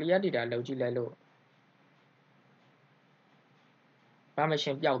clear data လုပ်ကြည့်လိုက်လို့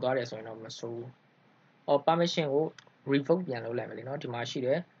permission ပျောက်သွားတယ်ဆိုရင်တော့မဆိုးဘူး permission ကို revoke ပြန်လုပ်လိုက်မယ်လေနော်ဒီမှာရှိတ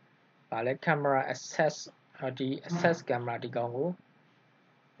ယ်ဗါလဲ camera access ဒီ access camera ဒီကောင်ကို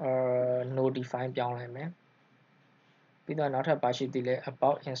notify ပြောင်းလိုက်မယ်ပြီးတော့နောက်ထပ်ပါရှိသေးလဲ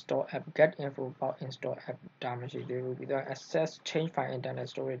about install app get info about install app ဒါမရှိသေးဘူးပြီးတော့ access change file internet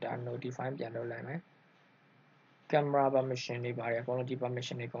storage ဒါ notify ပြန်လုပ်လိုက်မယ် camera permission တွေပါတယ်အကုန်လုံးဒီ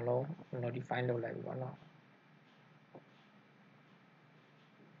permission တွေအကုန်လုံး notify လုပ်လိုက်ပြီပေါ့နော်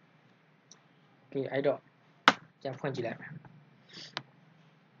okay အဲ့တော့ပြန်ဖွင့်ကြည့်လိုက်မယ်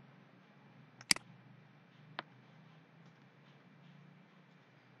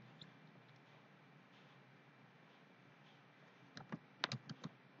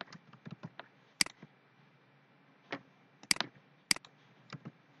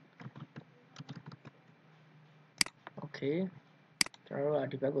ကျွန်တော်တို့က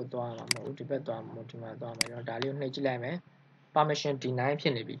ဒီဘက်ကိုသွားမှာမဟုတ်ဘူးဒီဘက်သွားမှာမဟုတ်ဒီမှာသွားမှာကျွန်တော်ဒါလေးကိုနှိပ်ကြည့်လိုက်မယ် permission deny ဖြ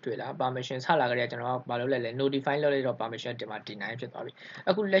စ်နေပြီတွေ့လား permission ဆလာကြတဲ့ကျွန်တော်ကမလုပ်လိုက်လဲ notify လုပ်လိုက်တော့ permission ဒီမှာ deny ဖြစ်သွားပြီ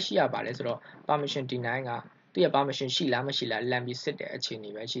အခုလက်ရှိရပါလဲဆိုတော့ permission deny ကသူ့ရဲ့ permission ရှိလားမရှိလားလမ်းပြီးစစ်တဲ့အခြေအနေ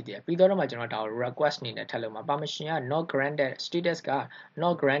ပဲရှိသေးတယ်ပြီးတော့မှကျွန်တော်ဒါကို request အနေနဲ့ထပ်လုပ်မှာ permission က not granted status က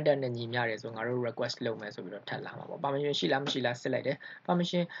not granted နဲ့ညီမျှတယ်ဆိုငါတို့ request လုပ်မယ်ဆိုပြီးတော့ထပ်လာမှာပေါ့ permission ရှိလားမရှိလားစစ်လိုက်တယ်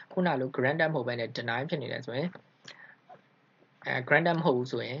permission ခုနလို granted မဟုတ်ဘဲနဲ့ deny ဖြစ်နေတယ်ဆိုရင်granted မဟုတ်ဘူး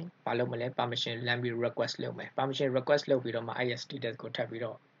ဆိုရင်ဘာလုပ်မလဲ permission လမ်းပြီး request လုပ်မယ် permission request လုပ်ပြီးတော့မှ IS status ကိုထပ်ပြီး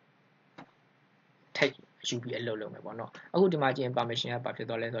တော့ထိတ်ယူပြီးအလုပ်လုပ်မယ်ပေါ့နော်အခုဒီမှာကြည့်ရင် permission ကဘာဖြစ်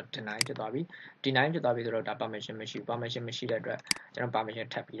သွားလဲဆိုတော့ deny ဖြစ်သွားပြီ deny ဖြစ်သွားပြီဆိုတော့ဒါ permission မရှိဘူး permission မရှိတဲ့အတွက်ကျွန်တော် permission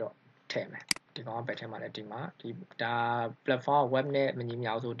ထပ်ပြီးတော့ထည့်မယ်ဒီကောင်ကဘယ်ထဲမှာလဲဒီမှာဒီဒါ platform web နဲ့မညီ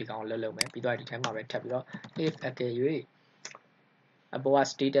မျှဆိုဒီကောင်ကိုလုပ်မယ်ပြီးတော့ဒီထဲမှာပဲထပ်ပြီးတော့ if အကယ်၍အပေါ်က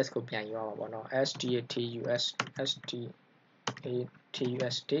status ကိုပြန်ယူရမှာပေါ့နော် status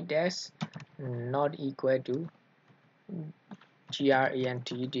status not equal to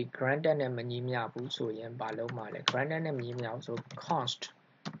granted နဲ့မညီမျှဘူးဆိုရင်ဘာလုပ်မှာလဲ granted နဲ့မညီမျှဘူးဆို const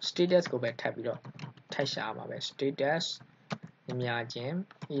status ကိုပဲထပ်ပြီးတော့ထပ်ရှာမှာပဲ status ညီမျှခြင်း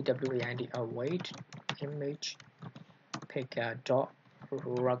await image picker dot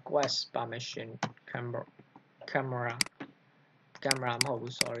request permission camera မဟုတ်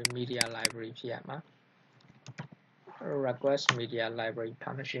ဘူး sorry media library ဖြစ်ရမှာ request media library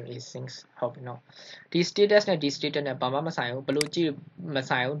permission async ဟုတ်ပြီနော်ဒီ status နဲ့ဒီ status နဲ့ဘာမှမဆိုင်ဘူးဘယ်လိုကြည့်မ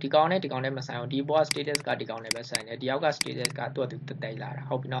ဆိုင်ဘူးဒီကောင်နဲ့မဆိုင်ဘူးဒီဘောက status ကဒီကောင်နဲ့ပဲဆိုင်တယ်ဒီအောက်က status ကသူ့အတူတက်တိုက်လာတာ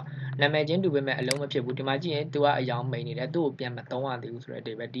ဟုတ်ပြီနော်နာမည်ချင်းတူပေမဲ့အလုံးမဖြစ်ဘူးဒီမှာကြည့်ရင်သူကအယောင်မိန်နေတယ်သူ့ကိုပြန်မသုံးရသေးဘူးဆိုတဲ့အ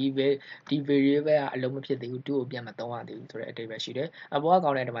တိတ်ပဲဒီ variable ကအလုံးမဖြစ်သေးဘူးသူ့ကိုပြန်မသုံးရသေးဘူးဆိုတဲ့အတိတ်ပဲရှိတယ်အဘောကကော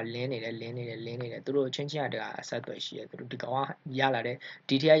င်နဲ့ဒီမှာလင်းနေတယ်သူတို့ချင်းချင်းကအဆက်အသွယ်ရှိတယ်သူတို့ဒီကောင်ကရလာတဲ့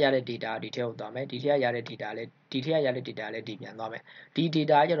ဒီထက်ရတဲ့ data ဒီထက်ကိုသွားမယ်ဒီထက်ရတဲ့ data လည်းဒီထက်ရတဲ့ data လည်းဒီပြန်သွားမယ်ဒီ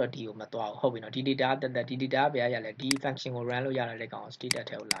data ကျတော့ဒီကိုမသွားဘူးဟုတ်ပြီနော်ဒီ data တက်ဒီ data ဘယ်ရလဲဒီ function ကို run လို့ရတဲ့ကောင် status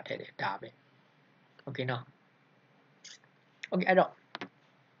ထဲကိုလာထည့်တယ်ဒါပဲ okay နော် okay အဲ့တော့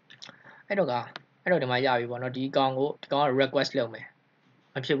ဒီမှာရပြီပေါ့နော်ဒီကောင်က request လုပ်မယ်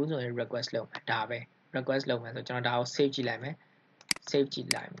မဖြစ်ဘူးဆိုရင် request လုပ်မယ်ဒါပဲ request လုပ်မယ်ဆိုကျွန်တော်ဒါကို save ကြည့်လိုက်မယ်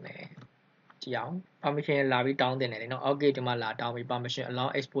ကြည့်အောင် permission လာပြီးတောင်းတင်တယ်လေနော် okay ဒီမှာလာတောင်းပြီး permission allow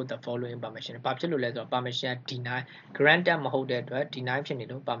export the following permission ဘာဖြစ်လို့လဲဆိုတော့ permission deny granted မဟုတ်တဲ့အတွက် deny ဖြစ်နေ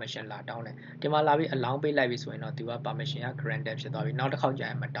လို့ permission လာတောင်းတယ်ဒီမှာလာပြီး allow ပေးလိုက်ပြီဆိုရင်တော့သူက permission က granted ဖြစ်သွားပြီနောက်တစ်ခေါက်ကြာ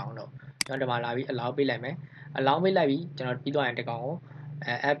ရင်မတောင်းတော့ကျွန်တော်ဒီမှာလာပြီး allow ပေးလိုက်မယ် allow ပေးလိုက်ပြီးကျွန်တော်ပြီးသွားရင်ဒီကောင်ကို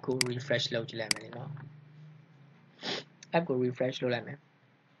app ကို refresh လုပ်ကြည့်လိုက်မယ်လေနော် app ကို refresh လုပ်လိုက်မယ်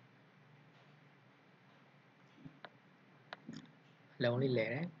လုံးလေးလဲ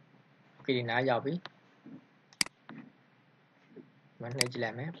တယ် okay ဒီနားရောက်ပြီမနှိပ်ကြည့်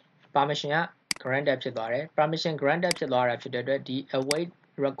လိုက်မယ် permission က granted ဖြစ်သွားတယ် permission granted ဖြစ်သွားတာဖြစ်တဲ့အတွက်ဒီ await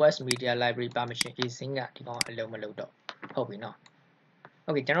request media library permission async ကဒီကောင်အလုံးမလုပ်တော့ဟုတ်ပြီနော်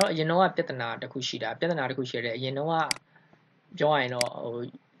okay ကျွန်တော်အရင်တော့ပြဿနာတစ်ခုရှိတယ်အရင်တော့ပြောရရင်တော့ဟို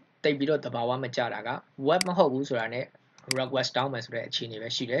တိတ်ပြီးတော့တဘာဝမကြတာက web မဟုတ်ဘူးဆိုတာနဲ့ request တောင်းမယ်ဆိုတဲ့အခြေအနေပဲ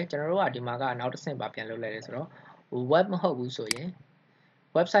ရှိတယ်ကျွန်တော်တို့ကဒီမှာကနောက်တစ်ဆင့်ပါပြန်လုပ်လိုက်တယ်ဆိုတော့ web မဟုတ်ဘူးဆိုရင်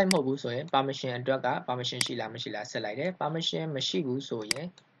website မဟုတ်ဘူးဆိုရင် permission အတွက်က permission ရှိလားမရှိလားဆက်လိုက်တယ် permission မရှိဘူးဆိုရင်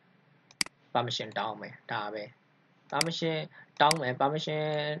permission တောင်းမယ်ဒါပဲ permission တောင်းမယ် permission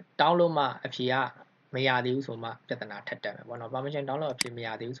တောင်းလို့မှအဖြေကမရသေးဘူးဆိုမှပြဿနာထပ်တက်မယ်ပေါ့နော် permission တောင်းလို့အဖြေမရ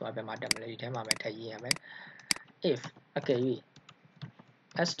သေးဘူးဆိုတာဘယ်မှာတက်မလဲဒီထဲမှာပဲထည့်ရေးရမယ် if okay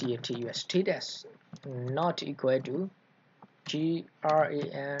status not equal to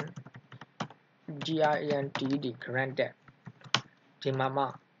granted granted ဒီမှာမှ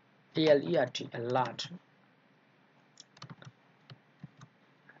alert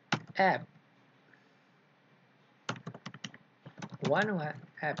app 101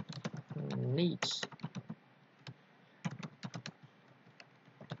 app needs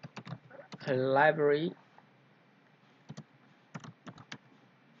a library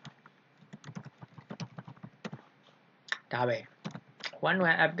ဒါပဲ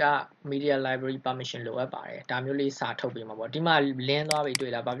 101 app က media library permission လိုအပ်ပါတယ်ဒါမျိုးလေးစာထုတ်ပေးမှာပေါ့ဒီမှာလင်းသွားပြီ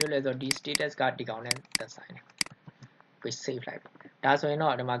တွေ့လားဘာဖြစ်လဲဆိုတော့ဒီ status ကဒီကောင်နဲ့သက်ဆိုင်တယ်ကို save လိုက်ဒါဆိုရင်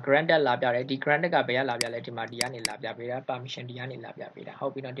တော့ဒီမှာ granted လာပြတယ်ဒီ granted ကဘယ်ကလာပြလဲဒီမှာဒီကနေလာပြပေးတာ permission ဒီကနေလာပြပေးတာဟု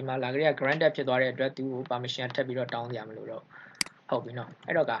တ်ပြီနော်ဒီမှာလာကြတဲ့ granted ဖြစ်သွားတဲ့အတွက်သူ့ကို permission ထပ်ပြီးတော့တောင်းကြရမလို့တော့ဟုတ်ပြီနော်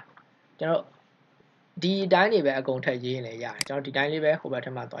အဲ့တော့ကကျွန်တော်ဒီအတိုင်းနေပဲအကုန်ထည့်ရေးရင်လည်းရတယ်ကျွန်တော်ဒီတိုင်းလေးပဲဟိုဘက်ထ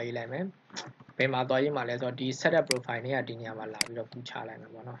က်မှသွားရေးလိုက်မယ်ဘယ်မှာသွားရေးမှာလဲဆိုတော့ဒီ setup profile နဲ့ကဒီနေရာမှာလာပြီးတော့ကူးချလိုက်မ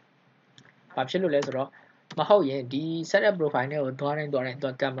ယ်ပေါ့နော်ဘာဖြစ်လို့လဲဆိုတော့မဟုတ်ရင်ဒီ setup profile နဲ့ကိုသွားတိုင်းသူ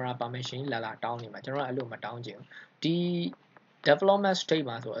က camera permission လာတောင်းနေမှာကျွန်တော်အဲ့လိုမတောင်းချင်ဘူးဒီ development state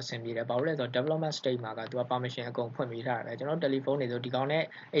မှာဆိုအဆင်ပြေတယ်ဘာလို့လဲဆိုတော့ development state မှာကသူက permission အကုန်ဖွင့်ပေးထားတယ်ကျွန်တော်တယ်လီဖုန်းတွေဆိုဒီကောင်နဲ့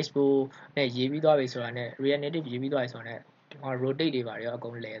expo နဲ့ရေးပြီးသွားပြီဆိုတာနဲ့ ReactNative ရေးပြီးသွားပြီဆိုတာနဲ့ဒီကောင် rotate တွေပါရောအကု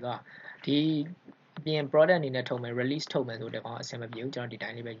န်လဲသွားဒီအပြင် product အနေနဲ့ထုတ်မယ် release ထုတ်မယ်ဆိုတဲ့ကောင်အဆင်မပြေဘူးကျွန်တော်ဒီတို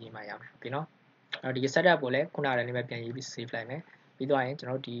င်းလေးပဲရေးမှရမယ်ပြီနော်အဲ့တော့ဒီ setup ကိုလည်းခုနကတည်းကပဲပြန်ရေးပြီး save လိုက်မယ်ပြီးသွားရင်ကျွန်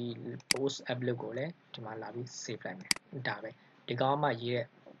တော်ဒီ PostUpload ကိုလည်းဒီမှာလာပြီး save လိုက်မယ်ဒါပဲဒီကောင်မှရေးတဲ့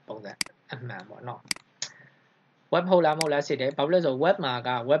ပုံစံအမှန်ပေါ့နော် web ဟုတ်လားမဟုတ်လားစစ်တယ်ဘာလို့လဲဆိုတော့ web မှာက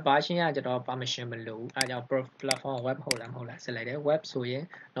web version ကကျွန်တော် permission မလိုဘူးအဲဒါကြောင့် platform web ဟုတ်လားမဟုတ်လားစစ်လိုက်တယ် web ဆိုရင်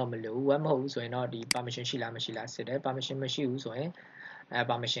တော့မလိုဘူး web မဟုတ်ဘူးဆိုရင်တော့ဒီ permission ရှိလားမရှိလားစစ်တယ် permission မရှိဘူးဆိုရင်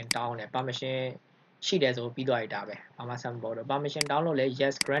permission တောင်းတယ် permission ရှိတယ်ဆိုပြီးသွားရတာပဲဘာမှဆက်မပေါ်တော့ permission တောင်းလို့လည်း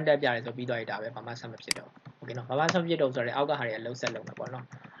yes granted ပြတယ်ဆိုပြီးသွားရတာပဲဘာမှဆက်မဖြစ်တော့ okay နော်ဘာမှဆက်မဖြစ်တော့ဆိုတော့အောက်ကဟာတွေအလုံးဆက်လုံးမယ်ပေါ့နော်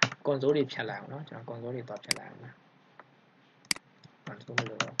console တွေဖြတ်လိုက်အောင်နော်ကျွန်တော် console တွေသွားဖြတ်လိုက်အောင်နော် console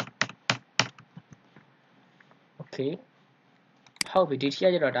လို့တော့ okay ဟုတ်ပြီဒီထ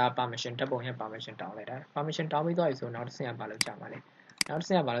က်ကျတော့ဒါ permission တပ်ပုံရဲ့ permission တောင်းလိုက်တာ permission တောင်းပြီးသွားပြီဆိုတော့နောက်တစ်ဆင့်ကဘာလုပ်ကြမှာလဲနောက်တစ်ဆ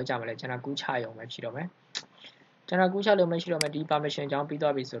င့်ကဘာလုပ်ကြမှာလဲကျွန်တော်ကူးချရုံပဲရှိတော့မယ်ကျွန်တော်ကူးချလို့မရှိတော့မယ်ဒီ permission ကြောင်းပြီး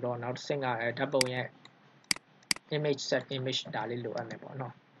သွားပြီဆိုတော့နောက်တစ်ဆင့်ကတပ်ပုံရဲ့ image set image ဒါလေးလိုအပ်မယ်ပေါ့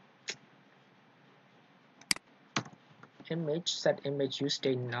နော် image set image use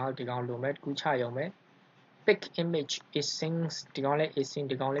state now ဒီကောင်လိုမဲ့ကူးချရုံပဲ pick image async ဒီကောင်လေး async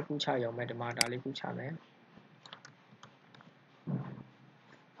ဒီကောင်လေးကူးချရုံပဲဒီမှာဒါလေးကူးချမယ်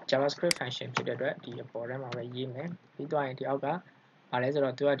JavaScript function ဖြစ်တဲ့အတွက်ဒီအပေါ်ထဲမှာပဲရေးမယ်ပြီးသွားရင်ဒီအောက်ကဘာလဲဆို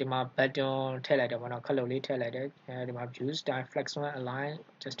တော့သူကဒီမှာ button ထည့်လိုက်တယ်ပေါ့နော်ခက်လို့လေးထည့်လိုက်တယ်ဒီမှာ view style flex one align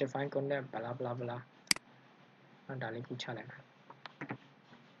justify content blah blah blah ဒါလေးကူးချလိုက်မယ်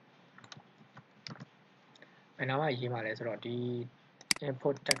အဲ့နောက်မှရေးမှာလဲဆိုတော့ဒီ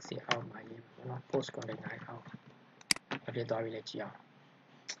import text ရဲ့အောက်မှာရေးမှာပေါ့နော် post container အောက်အပြည့်သွားပြီးလဲကြည့်အောင်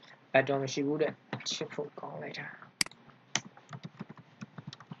button မရှိဘူးတဲ့ချစ်ဖို့ကောင်းလိုက်တာ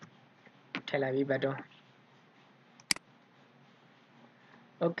ထည့်လိုက်ပြီး button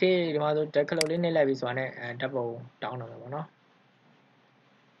okay ဒီမှာဆို deck လောက်လေးနှိပ်လိုက်ပြီဆိုတာနဲ့ဓာတ်ပုံတောင်းတော့မယ်ပေါ့နော်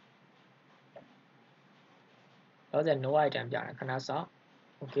တော့ကျ no item ပြတယ်ခဏစောင့်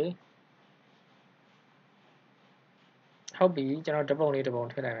okay ဟုတ်ပြီကျွန်တော်ဓာတ်ပုံလေးတစ်ပုံ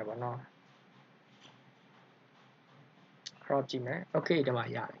ထည့်လိုက်မယ်ပေါ့နော် crop ကြည့်မယ် okay ဒီမှာ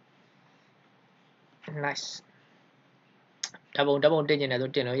ရပြီ nice ဓာတ်ပုံတင်ကျင်တယ်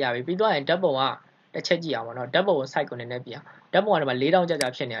ဆိုတင်လို့ရပြီပြီးသွားရင်ဓာတ်ပုံကတစ်ချက်ကြည့်အောင်ပေါ့နော်ဓာတ်ပုံကို site ကိုနည်းနည်းပြအောင်ဓာတ်ပုံကဒီမှာ4000ကြာ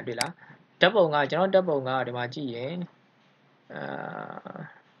ဖြစ်နေတာတွေ့လားဓာတ်ပုံကကျွန်တော်ဓာတ်ပုံကဒီမှာကြည့်ရင်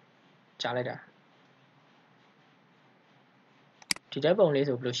ကြားလိုက်တာဒီဓာတ်ပုံလေး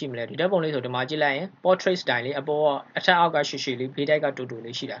ဆိုဘယ်လိုရှိမလဲဒီဓာတ်ပုံလေးဆိုဒီမှာကြည့်လိုက်ရင် portrait style လေးအပေါ်အထက်အောက်ကရှည်ရှည်လေးဘေးတိုက်ကတူတူ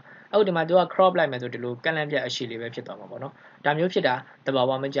လေးရှိတာအခုဒီမှာသူက crop လိုက်မယ်ဆိုဒီလိုကန့်လန့်ပြတ်အရှည်လေးပဲဖြစ်သွားမှာပေါ့နော်ဒါမျိုးဖြစ်တာတဘာ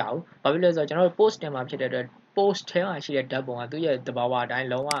ဝမကြဘူးဘာဖြစ်လဲဆိုတော့ကျွန်တော်တို့ post တင်မှာဖြစ်တဲ့အတွက် post ထဲမှာရှိတဲ့ဓာတ်ပုံကသူ့ရဲ့တဘာဝအတိုင်း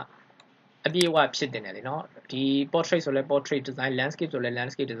လုံးဝအပြည့်အဝဖြစ်တင်တယ်လေနော်ဒီ portrait ဆိုလဲ portrait design landscape ဆိုလဲ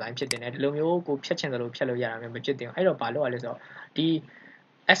landscape design ဖြစ်တင်တယ်ဒီလိုမျိုးကိုဖြတ်ချင်သလိုဖြတ်လို့ရတာမျိုးမဖြစ်တင်ဘူးအဲ့တော့ဘာလို့ ရလဲဆိုတော့ဒီ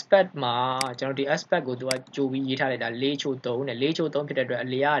aspect မှာကျွန်တော်ဒီ aspect ကိုသူကကြိုပြီးရေးထားလိုက်တာ4ချို့3နဲ့4ချို့3ဖြစ်တဲ့အတွက်အ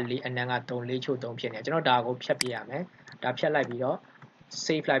လျား4အနံက3 4ချို့3ဖြစ်နေကျွန်တော်ဒါကိုဖြတ်ပြရမယ်ဒါဖြတ်လိုက်ပြီးတော့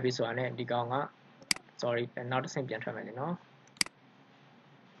save လိုက်ပြီးဆိုတာနဲ့ဒီကောင်က sorry နောက်တစ်ဆင့်ပြန်ထွက်မယ်လေနော်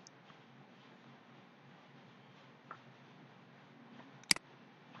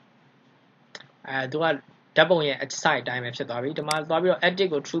သူကဓာတ်ပုံရဲ့ site အတိုင်းပဲဖြစ်သွားပြီဒီမှာသွားပြီးတော့ edit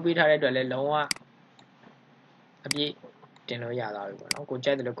ကို true ပေးထားတဲ့အတွက်လည်းလုံးဝအပြည့်တင်လို့ရသွားပြီပေါ့နော်ကို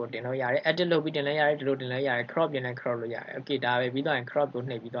ကြိုက်တယ်လို့ကိုတင်လို့ရတယ် edit လုပ်ပြီးတင်လို့ရတယ်ဒီလိုတင်လို့ရတယ် crop ပြင်လိုက် crop လို့ရတယ် okay ဒါပဲပြီးတော့ရင် crop ကို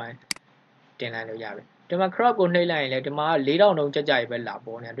နှိပ်ပြီးတော့ရင်တင်လိုက်လို့ရပြီဒီမှာ crop ကိုနှိပ်လိုက်ရင်လည်းဒီမှာ4000တုံးကြကြကြီးပဲလာ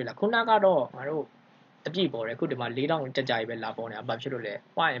ပေါ်နေတာတွေ့လားခုနကတော့ငါတို့အပြည့်ပေါ်တယ်ခုဒီမှာ4000ကြကြကြီးပဲလာပေါ်နေတာဘာဖြစ်လို့လဲ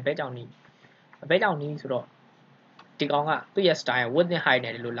ဟွာရင်ဘဲကြောင်နီးဆိုတော့ဒီကောင်ကသူ့ရဲ့ style width and height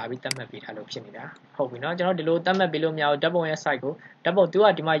နဲ့ဒီလိုလာပြီးသတ်မှတ်ပေးထားလို့ဖြစ်နေတာဟုတ်ပြီเนาะကျွန်တော်ဒီလိုသတ်မှတ်ပေးလို့မရဘူးဓာတ်ပုံရဲ့ site ကိုဓာတ်ပုံသူက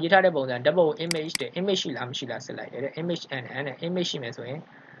ဒီမှာရေးထားတဲ့ပုံစံဓာတ်ပုံ image တဲ့ image ရှိလားမရှိလားစစ်လိုက်တယ်တဲ့ image and နဲ့ image ရှိမယ်ဆိုရင်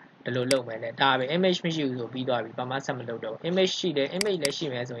ဒီလိုလုပ်မယ်လေဒါပဲ image မရှိဘူးဆိုပြီးသွားပြီဘာမှဆက်မလုပ်တော့ image ရှိတယ် image လည်းရှိ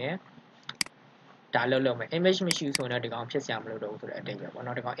မယ်ဆိုရင်ဒါလုပ်မယ် image မရှိဘူးဆိုရင်တော့ဒီကောင်ဖြစ်စရာမလိုတော့ဘူးဆိုတဲ့အတိတ်ပဲပေါ့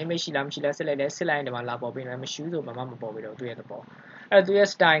နော်ဒီကောင် image ရှိလားမရှိလားစစ်လိုက်တယ်စစ်လိုက်ရင်ဒီမှာလာပေါ်ပေးမယ်မရှိဘူးဆိုဘာမှမပေါ်ပေးတော့သူ့ရဲ့သဘောအဲ့သူရဲ့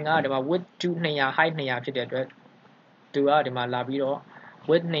style ကဒီမှာ width 200 height 200ဖြစ်တဲ့အတွက်သူကဒီမှာလာပြီးတော့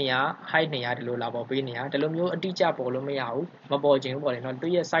width 200 height 200ဒီလိုလာပေါ်ပေးနေတာဒီလိုမျိုးအတိအကျပေါ်လို့မရဘူးမပေါ်ခြင်းဘူးပေါ့လေနော်သူ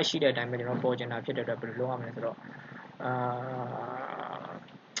ရဲ့ size ရှိတဲ့အတိုင်းပဲကျွန်တော်ပေါ်ခြင်းတာဖြစ်တဲ့အတွက်ဘယ်လိုလုပ်ရမလဲဆိုတော့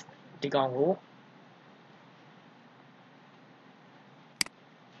ဒီကောင်ကို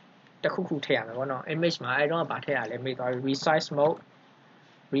တခုခုထည့်ရမယ်ပေါ့နော် image မှာအဲ့တော့ဗာထည့်ရလဲမေ့သွားပြီ resize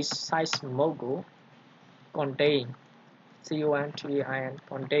modeကို contain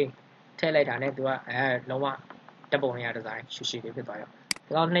contain ထည့်လိုက်တာနဲ့သူကလုံးဝတက်ပုံရဒီဇိုင်းရှူရှူလေးဖြစ်သွားရော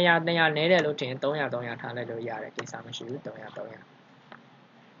ဒီကောင်200နဲတယ်လို့ထင်300ထားလိုက်လို့ရတယ်ကိစ္စမရှိဘူး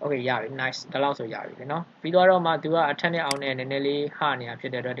300 okay ရပြီ nice ဒါလောက်ဆိုရပြီလေနော်ပြီးတော့မှသူကအထက်နဲ့အောက်နဲ့နည်းနည်းလေးဟနေတာဖြ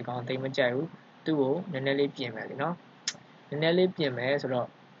စ်တဲ့အတွက်ဒီကောင်သိမကြိုက်ဘူးသူ့ကိုနည်းနည်းလေးပြင်မယ်လေနော်နည်းနည်းလေးပြင်မယ်ဆိုတော့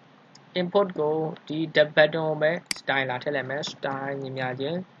input ကိုဒီ button ပဲ style လာထည့်လိုက်မယ် style ညီမြချ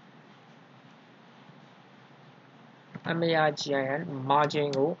င်း margin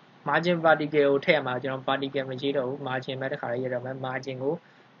ကို margin vertical ကိုထည့်ရမှာကျွန်တော် vertical မရေးတော့ဘူး margin ပဲတခါလေးရေးတော့မယ် margin ကို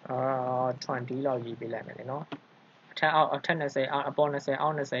20လောက်ရေးပေးလိုက်မယ်လေနော်အထက်အောက်အထက်20အောက်အပေါ်20အော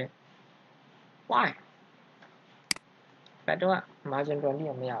က်20 why ဘယ်တော့ margin 20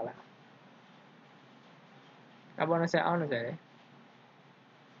ကိုမရလားအပေါ်20အောက်20လေ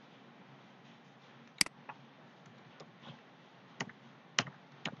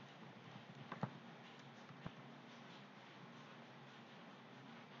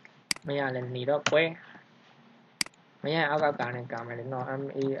မရလဲနေတော့ကွဲမရအောက်ကကားနဲ့ကာမယ်လေနော်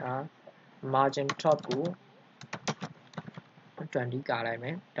margin top ကို20ကာလိုက်မ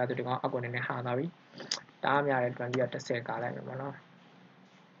ယ်ဒါဆိုဒီကောင်အောက်ကိုနည်းနည်းဟာသွားပြီတားများတယ်20က10ကာလိုက်မယ်ပေါ့နော်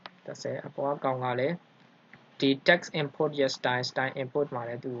10အပေါ်ကကောင်ကလည်းဒီ text import yes style import မှာ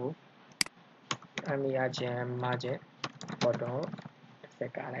လည်းသူ့ကိုmargin bottom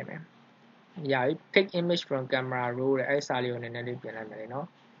 10ကာလိုက်မယ် Yeah, pick image from camera roll တဲ့အဲ့စာလေးကိုနည်းနည်းလေးပြင်လိုက်မယ်လေနော်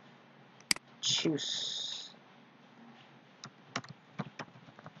choose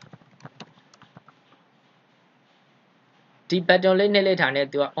ဒီ button လေးနှိပ်လိုက်တာနဲ့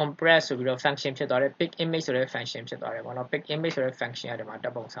သူက on press ဆိုပြီးတော့ function ဖြစ်သွားတယ် pick image ဆိုတဲ့ function ဖြစ်သွားတယ်ပေါ့နော် pick image ဆိုတဲ့ function ကဒီမှာတ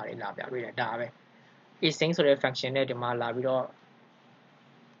ပ်ပုံစာလေးလာပြပေးတယ်ဒါပဲ async ဆိုတဲ့ function နဲ့ဒီမှာလာပြီးတော့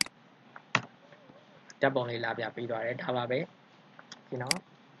တပ်ပုံလေးလာပြပေးသွားတယ်ဒါပါပဲဒီနော်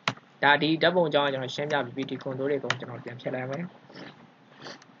ဒါဒီတပ်ပုံအကြောင်းကျွန်တော်ရှင်းပြပြီးဒီ control တွေအကုန်ကျွန်တော်ပြန်ဖြတ်လိုက်မယ်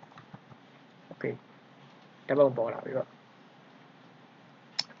okay တပ်ပုံပေါ်လာပြီးတော့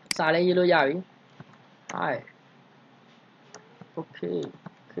စာလေးရေးလို့ရပြီ hi okay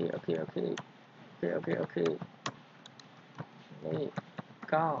okay okay okay okay okay okay นี่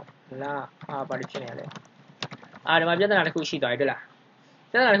ကောင်းလားဘာလို့ဖြစ်နေရလဲဒီမှာပြဿနာတစ်ခုရှိသွားပြီတွေ့လား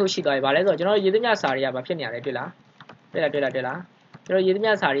ပြဿနာတစ်ခုရှိသွားပြီဗာလဲဆိုတော့ကျွန်တော်ရေးသမျှစာတွေကဘာဖြစ်နေရလဲတွေ့လားကျွန်တော်ရေးသ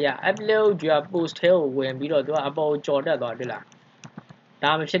မျှစာတွေက upload your post ထဲကိုဝင်ပြီးတော့သူကအပေါ်ကြော်တက်သွားတွေ့လား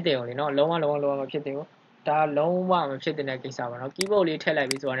ဒါမဖြစ်တင်ဘူးလေနော်လုံးဝမဖြစ်တင်ဘူးဒါလုံးဝမဖြစ်တင်တဲ့ကိစ္စပါနော် keyboard လေးထည့်လိုက်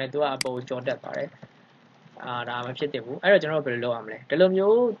ပြီးဆိုတော့ねသူကအပေါ်ကြော်တက်သွားတယ်ဒါမဖြစ်တင်ဘူးအဲ့တော့ကျွန်တော်ဘယ်လိုလုပ်ရမလဲဒီလို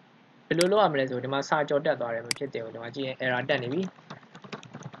မျိုးဘယ်လိုလုပ်ရမလဲဆိုဒီမှာစာကြော်တက်သွားတယ်မဖြစ်တင်ဘူးဒီမှာကြည့်ရင် error တက်နေပြီ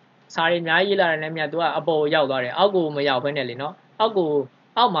စာတွေအများကြီးရေးလာတယ်လည်းမြတ်သူကအပေါ်ရောက်သွားတယ်အောက်ကိုမရောက်ဘဲနဲ့လေနော်အော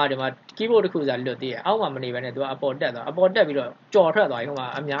က်မှာဒီမှာ keyboard တစ်ခုစာလွတ်သေးတယ်အောက်မှာမနေဘဲနဲ့သူကအပေါ်တက်သွားအပေါ်တက်ပြီးတော့ကြော်ထွက်သွားပြီဟိုမှာ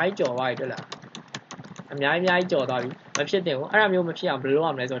အများကြီးကြော်သွားပြီတွေ့လားအများကြီးကြော်သွားပြီမဖြစ်တင်ဘူးအဲ့ဒါမျိုးမဖြစ်အောင်ဘယ်လိုလုပ်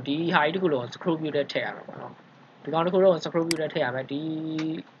ရမလဲဆိုတော့ဒီဟာကြီးတစ်ခုလုံး scroll view နဲ့ထည့်ရမှာပေါ့နော်ဒီကောင်တစ်ခုလုံး scroll view နဲ့ထည့်ရမယ်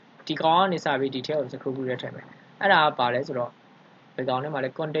ဒီကောင်ကနေစပြီးဒီထဲကို scroll view နဲ့ထည့်မယ်အဲ့ဒါကပါလဲဆိုတော့ဒီကောင်ထဲမှာလဲ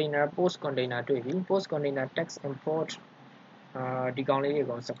container post container တွေ့ပြီ post container text import ဒီကောင်လေးတွေ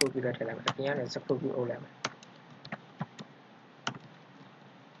ကို scroll view နဲ့ထည့်လိုက်မယ်အပြင်ကနေ scroll view အုပ်လိုက်မယ်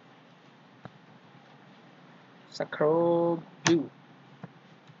scroll view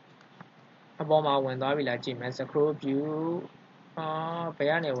အပေါ်မှာဝင်သွားပြီလားကြည့်မယ် scroll view ဘယ်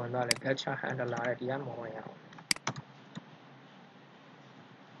ကနေဝင်သွားလဲ gotcha handler တဲ့ဒီကမဝင်ရအောင်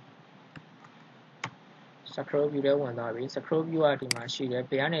scroll view ထဲဝင်သွားပြီ scroll view ကဒီမှာရှိတယ်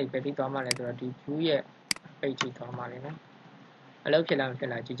ဘယ်ကနေပဲပြီးသွားမှလဲဆိုတော့ဒီ view ရဲ့ page ကြီးသွားမှလေနော်အလုပ်ဖြစ်လားမဖြစ်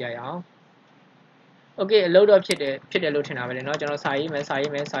လားကြည့်ကြရအောင် okay အလုပ်တော့ဖြစ်တယ်လို့ထင်တာပဲလေနော်ကျွန်တော်စာရေးမယ်ရေး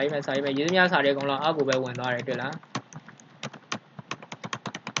သမျှစာတွေအကုန်လုံးအောက်ကိုပဲဝင်သွားတယ်တွေ့လား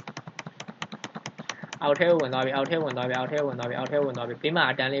အောက်ထဲဝင်သွားပြီပေးမှာ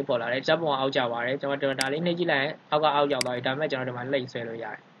အတန်းလေးပေါ်လာတယ်ဇက်ပုံအောက်ကျသွားတယ်ကျွန်တော်ဒါလေးနှိပ်ကြည့်လိုက်ရင်အောက်ကအောက်ရောက်သွားပြီဒါပေမဲ့ကျွန်တော်ဒီမှာလိမ့်ဆွဲလို့ရတ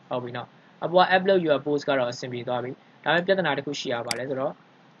ယ်ဟုတ်ပြီနော်အပေါ် upload your post ကတော့အဆင်ပြေသွားပြီဒါပေမဲ့ပြဿနာတစ်ခုရှိရပါလဲဆိုတော့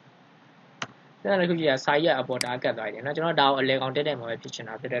ပြဿနာတစ်ခုရှိရစာရေးအပေါ်တာကတ်သွားတယ်နော်ကျွန်တော်ဒါကိုအလဲကောင်တက်မှာပဲဖြစ်ချင်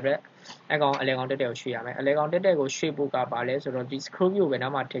တာဖြစ်တဲ့အတွက်အကောင်အလဲကောင်တက်ကိုရွှေ့ရမယ်အလဲကောင်တက်ကိုရွှေ့ဖို့ကပါလဲဆိုတော့ဒီ scroll view ပဲ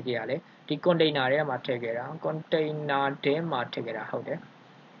နားမှာထည့်ခဲ့ရလေဒီ container ထဲမှာထည့်ခဲ့တာ container ထဲမှာထည့်ခဲ့တာဟုတ်တယ်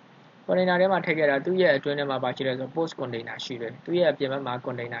container ထဲမှာထည့်ခဲ့တာသူ့ရဲ့အတွင်းထဲမှာပါရှိတယ်ဆို post container ရှိတယ်သူ့ရဲ့အပြင်ဘက်မှာ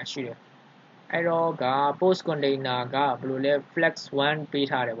container ရှိတယ်အဲ့တော့က post container ကဘယ်လိုလဲ flex 1ပေး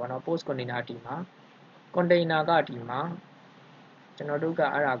ထားတယ်ပေါ့နော် post container ဒီမှာ container ကဒီမှာကျွန်တော်တို့က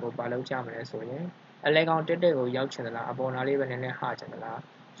အဲ့ဒါကိုဘာလုပ်ကြမလဲဆိုရင်အလဲကောင်တက်ကိုရောက်ချင်သလားအပေါ်နာလေးပဲနည်းနည်းဟချင်သလား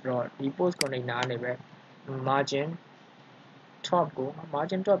ဆိုတော့ဒီ post container ကနေပဲ margin top ကို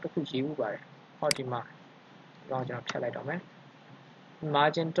margin top တစ်ခုရေးဥပါတယ်ဟောဒီမှာတော့ကျွန်တော်ဖြတ်လိုက်တော့မယ်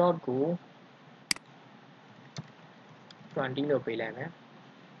margin top ကို20လို့ပေးလိုက်မယ်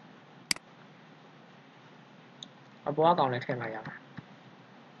အပေါ်အကောင်လည်းထည့်လိုက်ရမှာ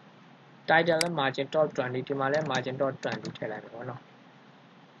title လည်း margin top 20ဒီမှာလည်း margin top 20ထည့်လိုက်မယ်ပေါ့နော်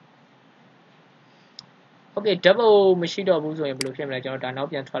okay double မရှိတော့ဘူးဆိုရင်ဘယ်လိုဖြစ်မလဲကျွန်တော်ဒါနောက်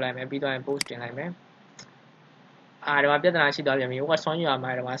ပြန်ထွက်လိုက်မယ်ပြီးတော့ post တင်လိုက်မယ်ဒီမှာပြဿနာရှိသွားပြန်ပြီဟိုကဆောင်းရ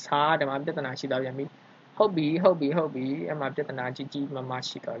မှာဒီမှာဒီမှာပြဿနာရှိသွားပြန်ပြီဟုတ်ပြီအဲ့မှာပြဿနာကြီးမမ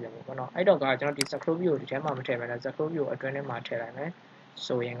ရှိသွားပြန်ပြီပေါ့နော်အဲ့တော့ကကျွန်တော်ဒီ scroll view ကိုဒီထဲမှာမထည့်ဘဲနဲ့ scroll view ကိုအတွင်းထဲမှာထည့်လိုက်မယ်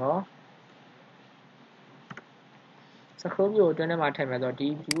ဆိုရင်တော့ scroll view ကိုအတွင်းထဲမှာထည့်မယ်ဆိုတော့ဒီ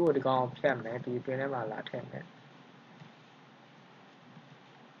view ကိုဒီကောင်ဖြတ်မယ်ဒီအတွင်းထဲမှာလာထည့်မယ်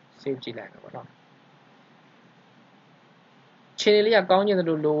save ကြည့်လိုက်မယ်ပေါ့နော်ခြေလေးကကောင်းကျင်သ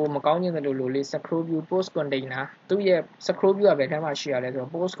လိုလိုမကောင်းကျင်သလိုလိုလေး scroll view post container သူ့ရဲ့ scroll view ကဘယ်ထဲမှာရှိရလဲဆို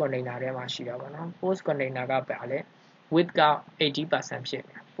တော့ post container ထဲမှာရှိတာပေါ့နော် post container ကပါလဲ width က 80% ဖြစ်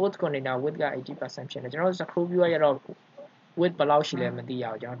နေ post container width က 80% ဖြစ်နေကျွန်တော်တို့ scroll view ရတော့ width ဘယ်လောက်ရှိလဲမသိရ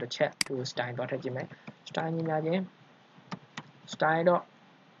အောင်ကျွန်တော်တစ်ချက်သူ style သွားထည့်ကြည့်မယ် style ညီများချင်း style တော့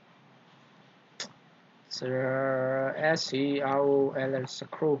scroll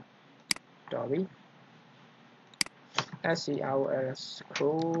scroll တော်ပြီ scroll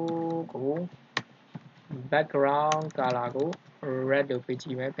scroll ကို background color ကို red လို့ပေးကြ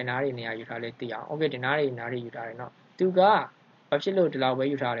ည့်မယ်ဘယ်နားတွေနေရာယူထားလဲသိအောင် okay ဒီနားတွေယူထားတယ်เนาะသူက ဘာဖြစ်လို့ဒီလောက်ပဲ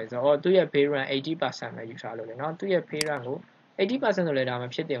ယူထားလဲဆိုတော့သူ့ရဲ့ pay run 80% ပဲယူထားလို့လေနော်သူ့ရဲ့ pay run ကို 80% ဆိုလဲဒါမှ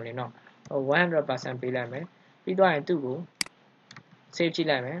ဖြစ်တယ်လေနော်100% ပေးလိုက်မယ်ပြီးတော့ရင်သူ့ကို save ကြည့်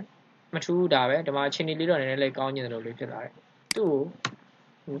လိုက်မယ်မထူးဒါပဲဒီမှာအချိန်လေးတော့နည်းနည်းလေးကောင်းနေတယ်လို့လေးဖြစ်လာတယ်သူ့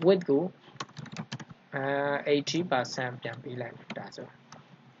ကို width ကို80% ပြန်ပေးလိုက်မယ်ဒါဆို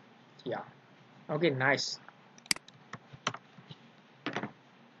ကြည့်အောင် okay nice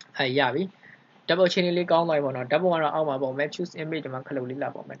ရပြီ double ချိန်လေးကောင်းသွားပြီပေါ့နော်ဓာတ်ပုံကတော့အောက်မှာပေါ့မယ် choose image ဒီမှာခလုတ်လေးလာ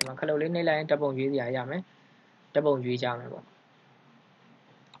ပေါ့မယ်ဒီမှာခလုတ်လေးနှိပ်လိုက်ရင်ဓာတ်ပုံရွေးစရာရမယ်ဓာတ်ပုံရွေးကြမယ်ပေါ့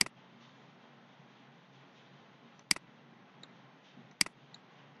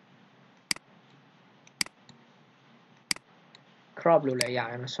crop လို့လည်းရ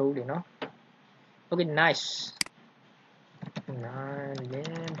တယ်မဆိုးလေနော် okay nice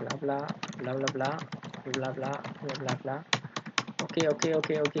blah blah blah blah blah blah blah blah blah okay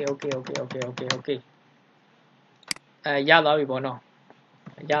ရသွားပြီပေါ့နော်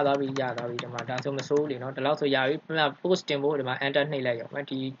ရသွားပြီဒီမှာဒါဆိုမဆိုးလေနော်ဒီလောက်ဆိုရပြီပြန် post တင်ဖို့ဒီမှာ enter နှိပ်လိုက်ရောမယ်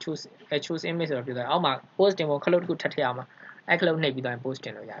ဒီ choose image ဆိုတော့ပြသွားအောက်မှာ post တင်ဖို့ခလုတ်တစ်ခုထပ်ထည့်အောင်မှာအဲ့ခလုတ်နှိပ်ပြီးတော့ post တ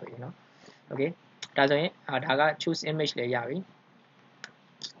င်လို့ရပြီနော် okay ဒါဆိုရင်ဒါက choose image လည်းရပြီ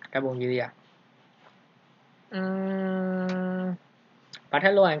ဓာတ်ပုံရေးရဘာထ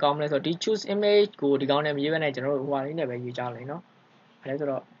က်လောက်ရင်ကောင်းမလဲဆိုတော့ဒီ choose image ကိုဒီကောင်းနဲ့မရေးဘဲနဲ့ကျွန်တော်တို့ဟိုဟာလေးနဲ့ပဲရေးကြလိမ့်နော်အဲဒါဆို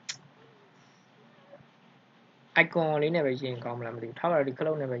တော့ icon လေးနဲ့ပဲရေးရင်ကောင်းမလားမသိဘူးထားပါတော့ဒီ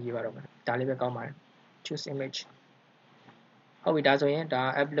cloud နဲ့ပဲရေးပါတော့မယ်ဒါလေးပဲကောင်းပါတယ် choose image ဟုတ်ပြီဒါဆိုရင်ဒါ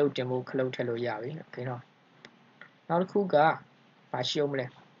upload တင်ဖို့ cloud ထည့်လို့ရပြီโอเคနော်နောက်တစ်ခုကဘာရှိအောင်မလဲ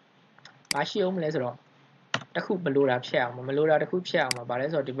ဆိုတော့တစ်ခုမလိုတာဖြတ်အောင်မလိုတာတစ်ခုဖြတ်အောင်ဘာလဲ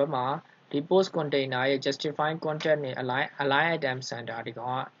ဆိုတော့ဒီဘက်မှာဒီ post container ရဲ့ justifying content နဲ့ align item center ဒီကော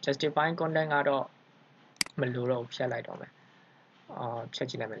င်က justifying content ကတော့မလိုတော့ဖြတ်လိုက်တော့မယ်ဖြတ်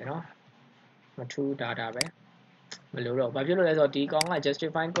ကြည့်လိုက်မယ်လေနော်မထူးဒါပဲမလိုတော့ဘာဖြစ်လို့လဲဆိုတော့ဒီကောင်က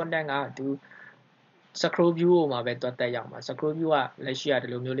justifying content ကသူ scroll view ကိုမှာပဲတွတ်တက်ရောက်မှာ scroll view ကလက်ရှိကဒီ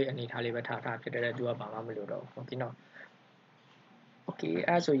လိုမျိုးလေးအနေထားလေးပဲထားဖြစ်တယ်သူကဘာမှမလိုတော့ဘူး okay နော် okay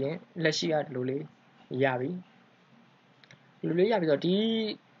အဲ့ဆိုရင်လက်ရှိကဒီလိုလေးရပြီဆိုတော့ဒီ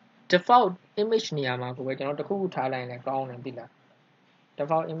default image နေရာမှာကိုပဲကျွန်တော်တစ်ခုခုထားလိုက်ရင်ကောင်းတယ်သိလား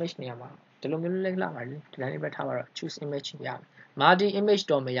default image နေရာမှာဒီလိုမျိုးလေးလာပါလေဒီတိုင်းလေးပဲထားပါတော့ choose image ရပြီ multi image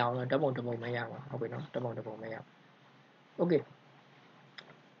တော့မရအောင်တော့ဓာတ်ပုံတစ်ပုံမရအောင်ဟုတ်ပြီနော်ဓာတ်ပုံတစ်ပုံမရအောင် okay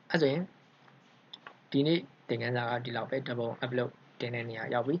အဲ့ဆိုရင်ဒီနေ့သင်ခန်းစာကဒီလောက်ပဲဓာတ်ပုံ upload တင်တဲ့နေရာ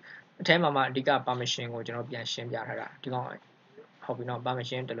ရောက်ပြီအထဲမှာအဓိက permission ကိုကျွန်တော်ပြန်ရှင်းပြထားတာဒီကောင်ဟုတ်ပြီနော်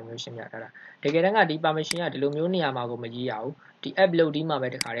permission ဒီလိုမျိုးရှင်းပြထားတာတကယ်တမ်းကဒီ permission ကဒီလိုမျိုးနေရာမှာကိုမရေးရဘူးဒီ upload ဒီမှာပဲ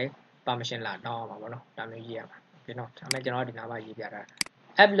တခါတည်း permission လာတောင်းအောင်ပါဗောနော်ဒါမျိုးရေးရမှာဒီနော်ဒါမဲ့ကျွန်တော်ဒီနားမှာရေးပြထားတာ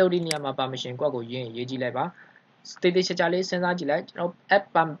upload ဒီနေရာမှာ permission ကိုရေးရင်ရေးကြည့်လိုက်ပါတေးချာလေးစဉ်းစားကြည့်လိုက်ကျွန်တော် app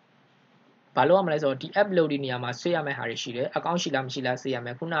ဘာလို့ရမလဲဆိုတော့ဒီ upload ဒီနေရာမှာဆွဲရမယ့်ဟာတွေရှိတယ် account ရှိလားမရှိလားဆွဲရမ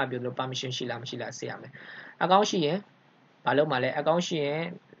ယ်ခုနကပြောလို့ permission ရှိလားမရှိလားဆွဲရမယ် account ရှိရင်ဘာလို့မှလဲ account ရှိရင်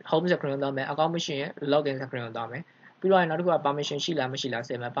home screen ကိုသွားမယ် account မရှိရင် login screen ကိုသွားမယ်ပြီးတော့နောက်တစ်ခုက permission ရှိလားမရှိလား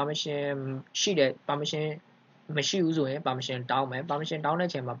ဆွဲမယ် permission ရှိတယ် permission မရှိဘူးဆိုရင် permission တောင်းမယ် permission တောင်းတဲ့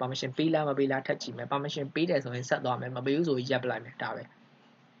အချိန်မှာ permission ပေးလားမပေးလားထပ်ကြည့်မယ် permission ပေးတယ်ဆိုရင်ဆက်သွားမယ်မပေးဘူးဆိုရင်ရပ်ပလိုက်မယ်ဒါပဲ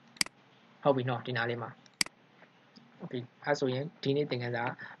ဟုတ်ပြီနော်ဒီနားလေးမှာ okay အဲ့ဆိုရင်ဒီနေ့သင်ခန်းစာ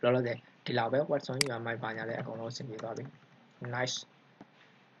လောလောဆယ်ဒီလောက်ပဲ what's on your mind ပါညာလဲအကုန်လုံးအဆင်ပြေသွားပြီ nice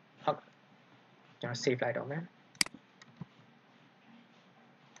ဟုတ်ကျွန်တော် save လိုက်တော့မယ်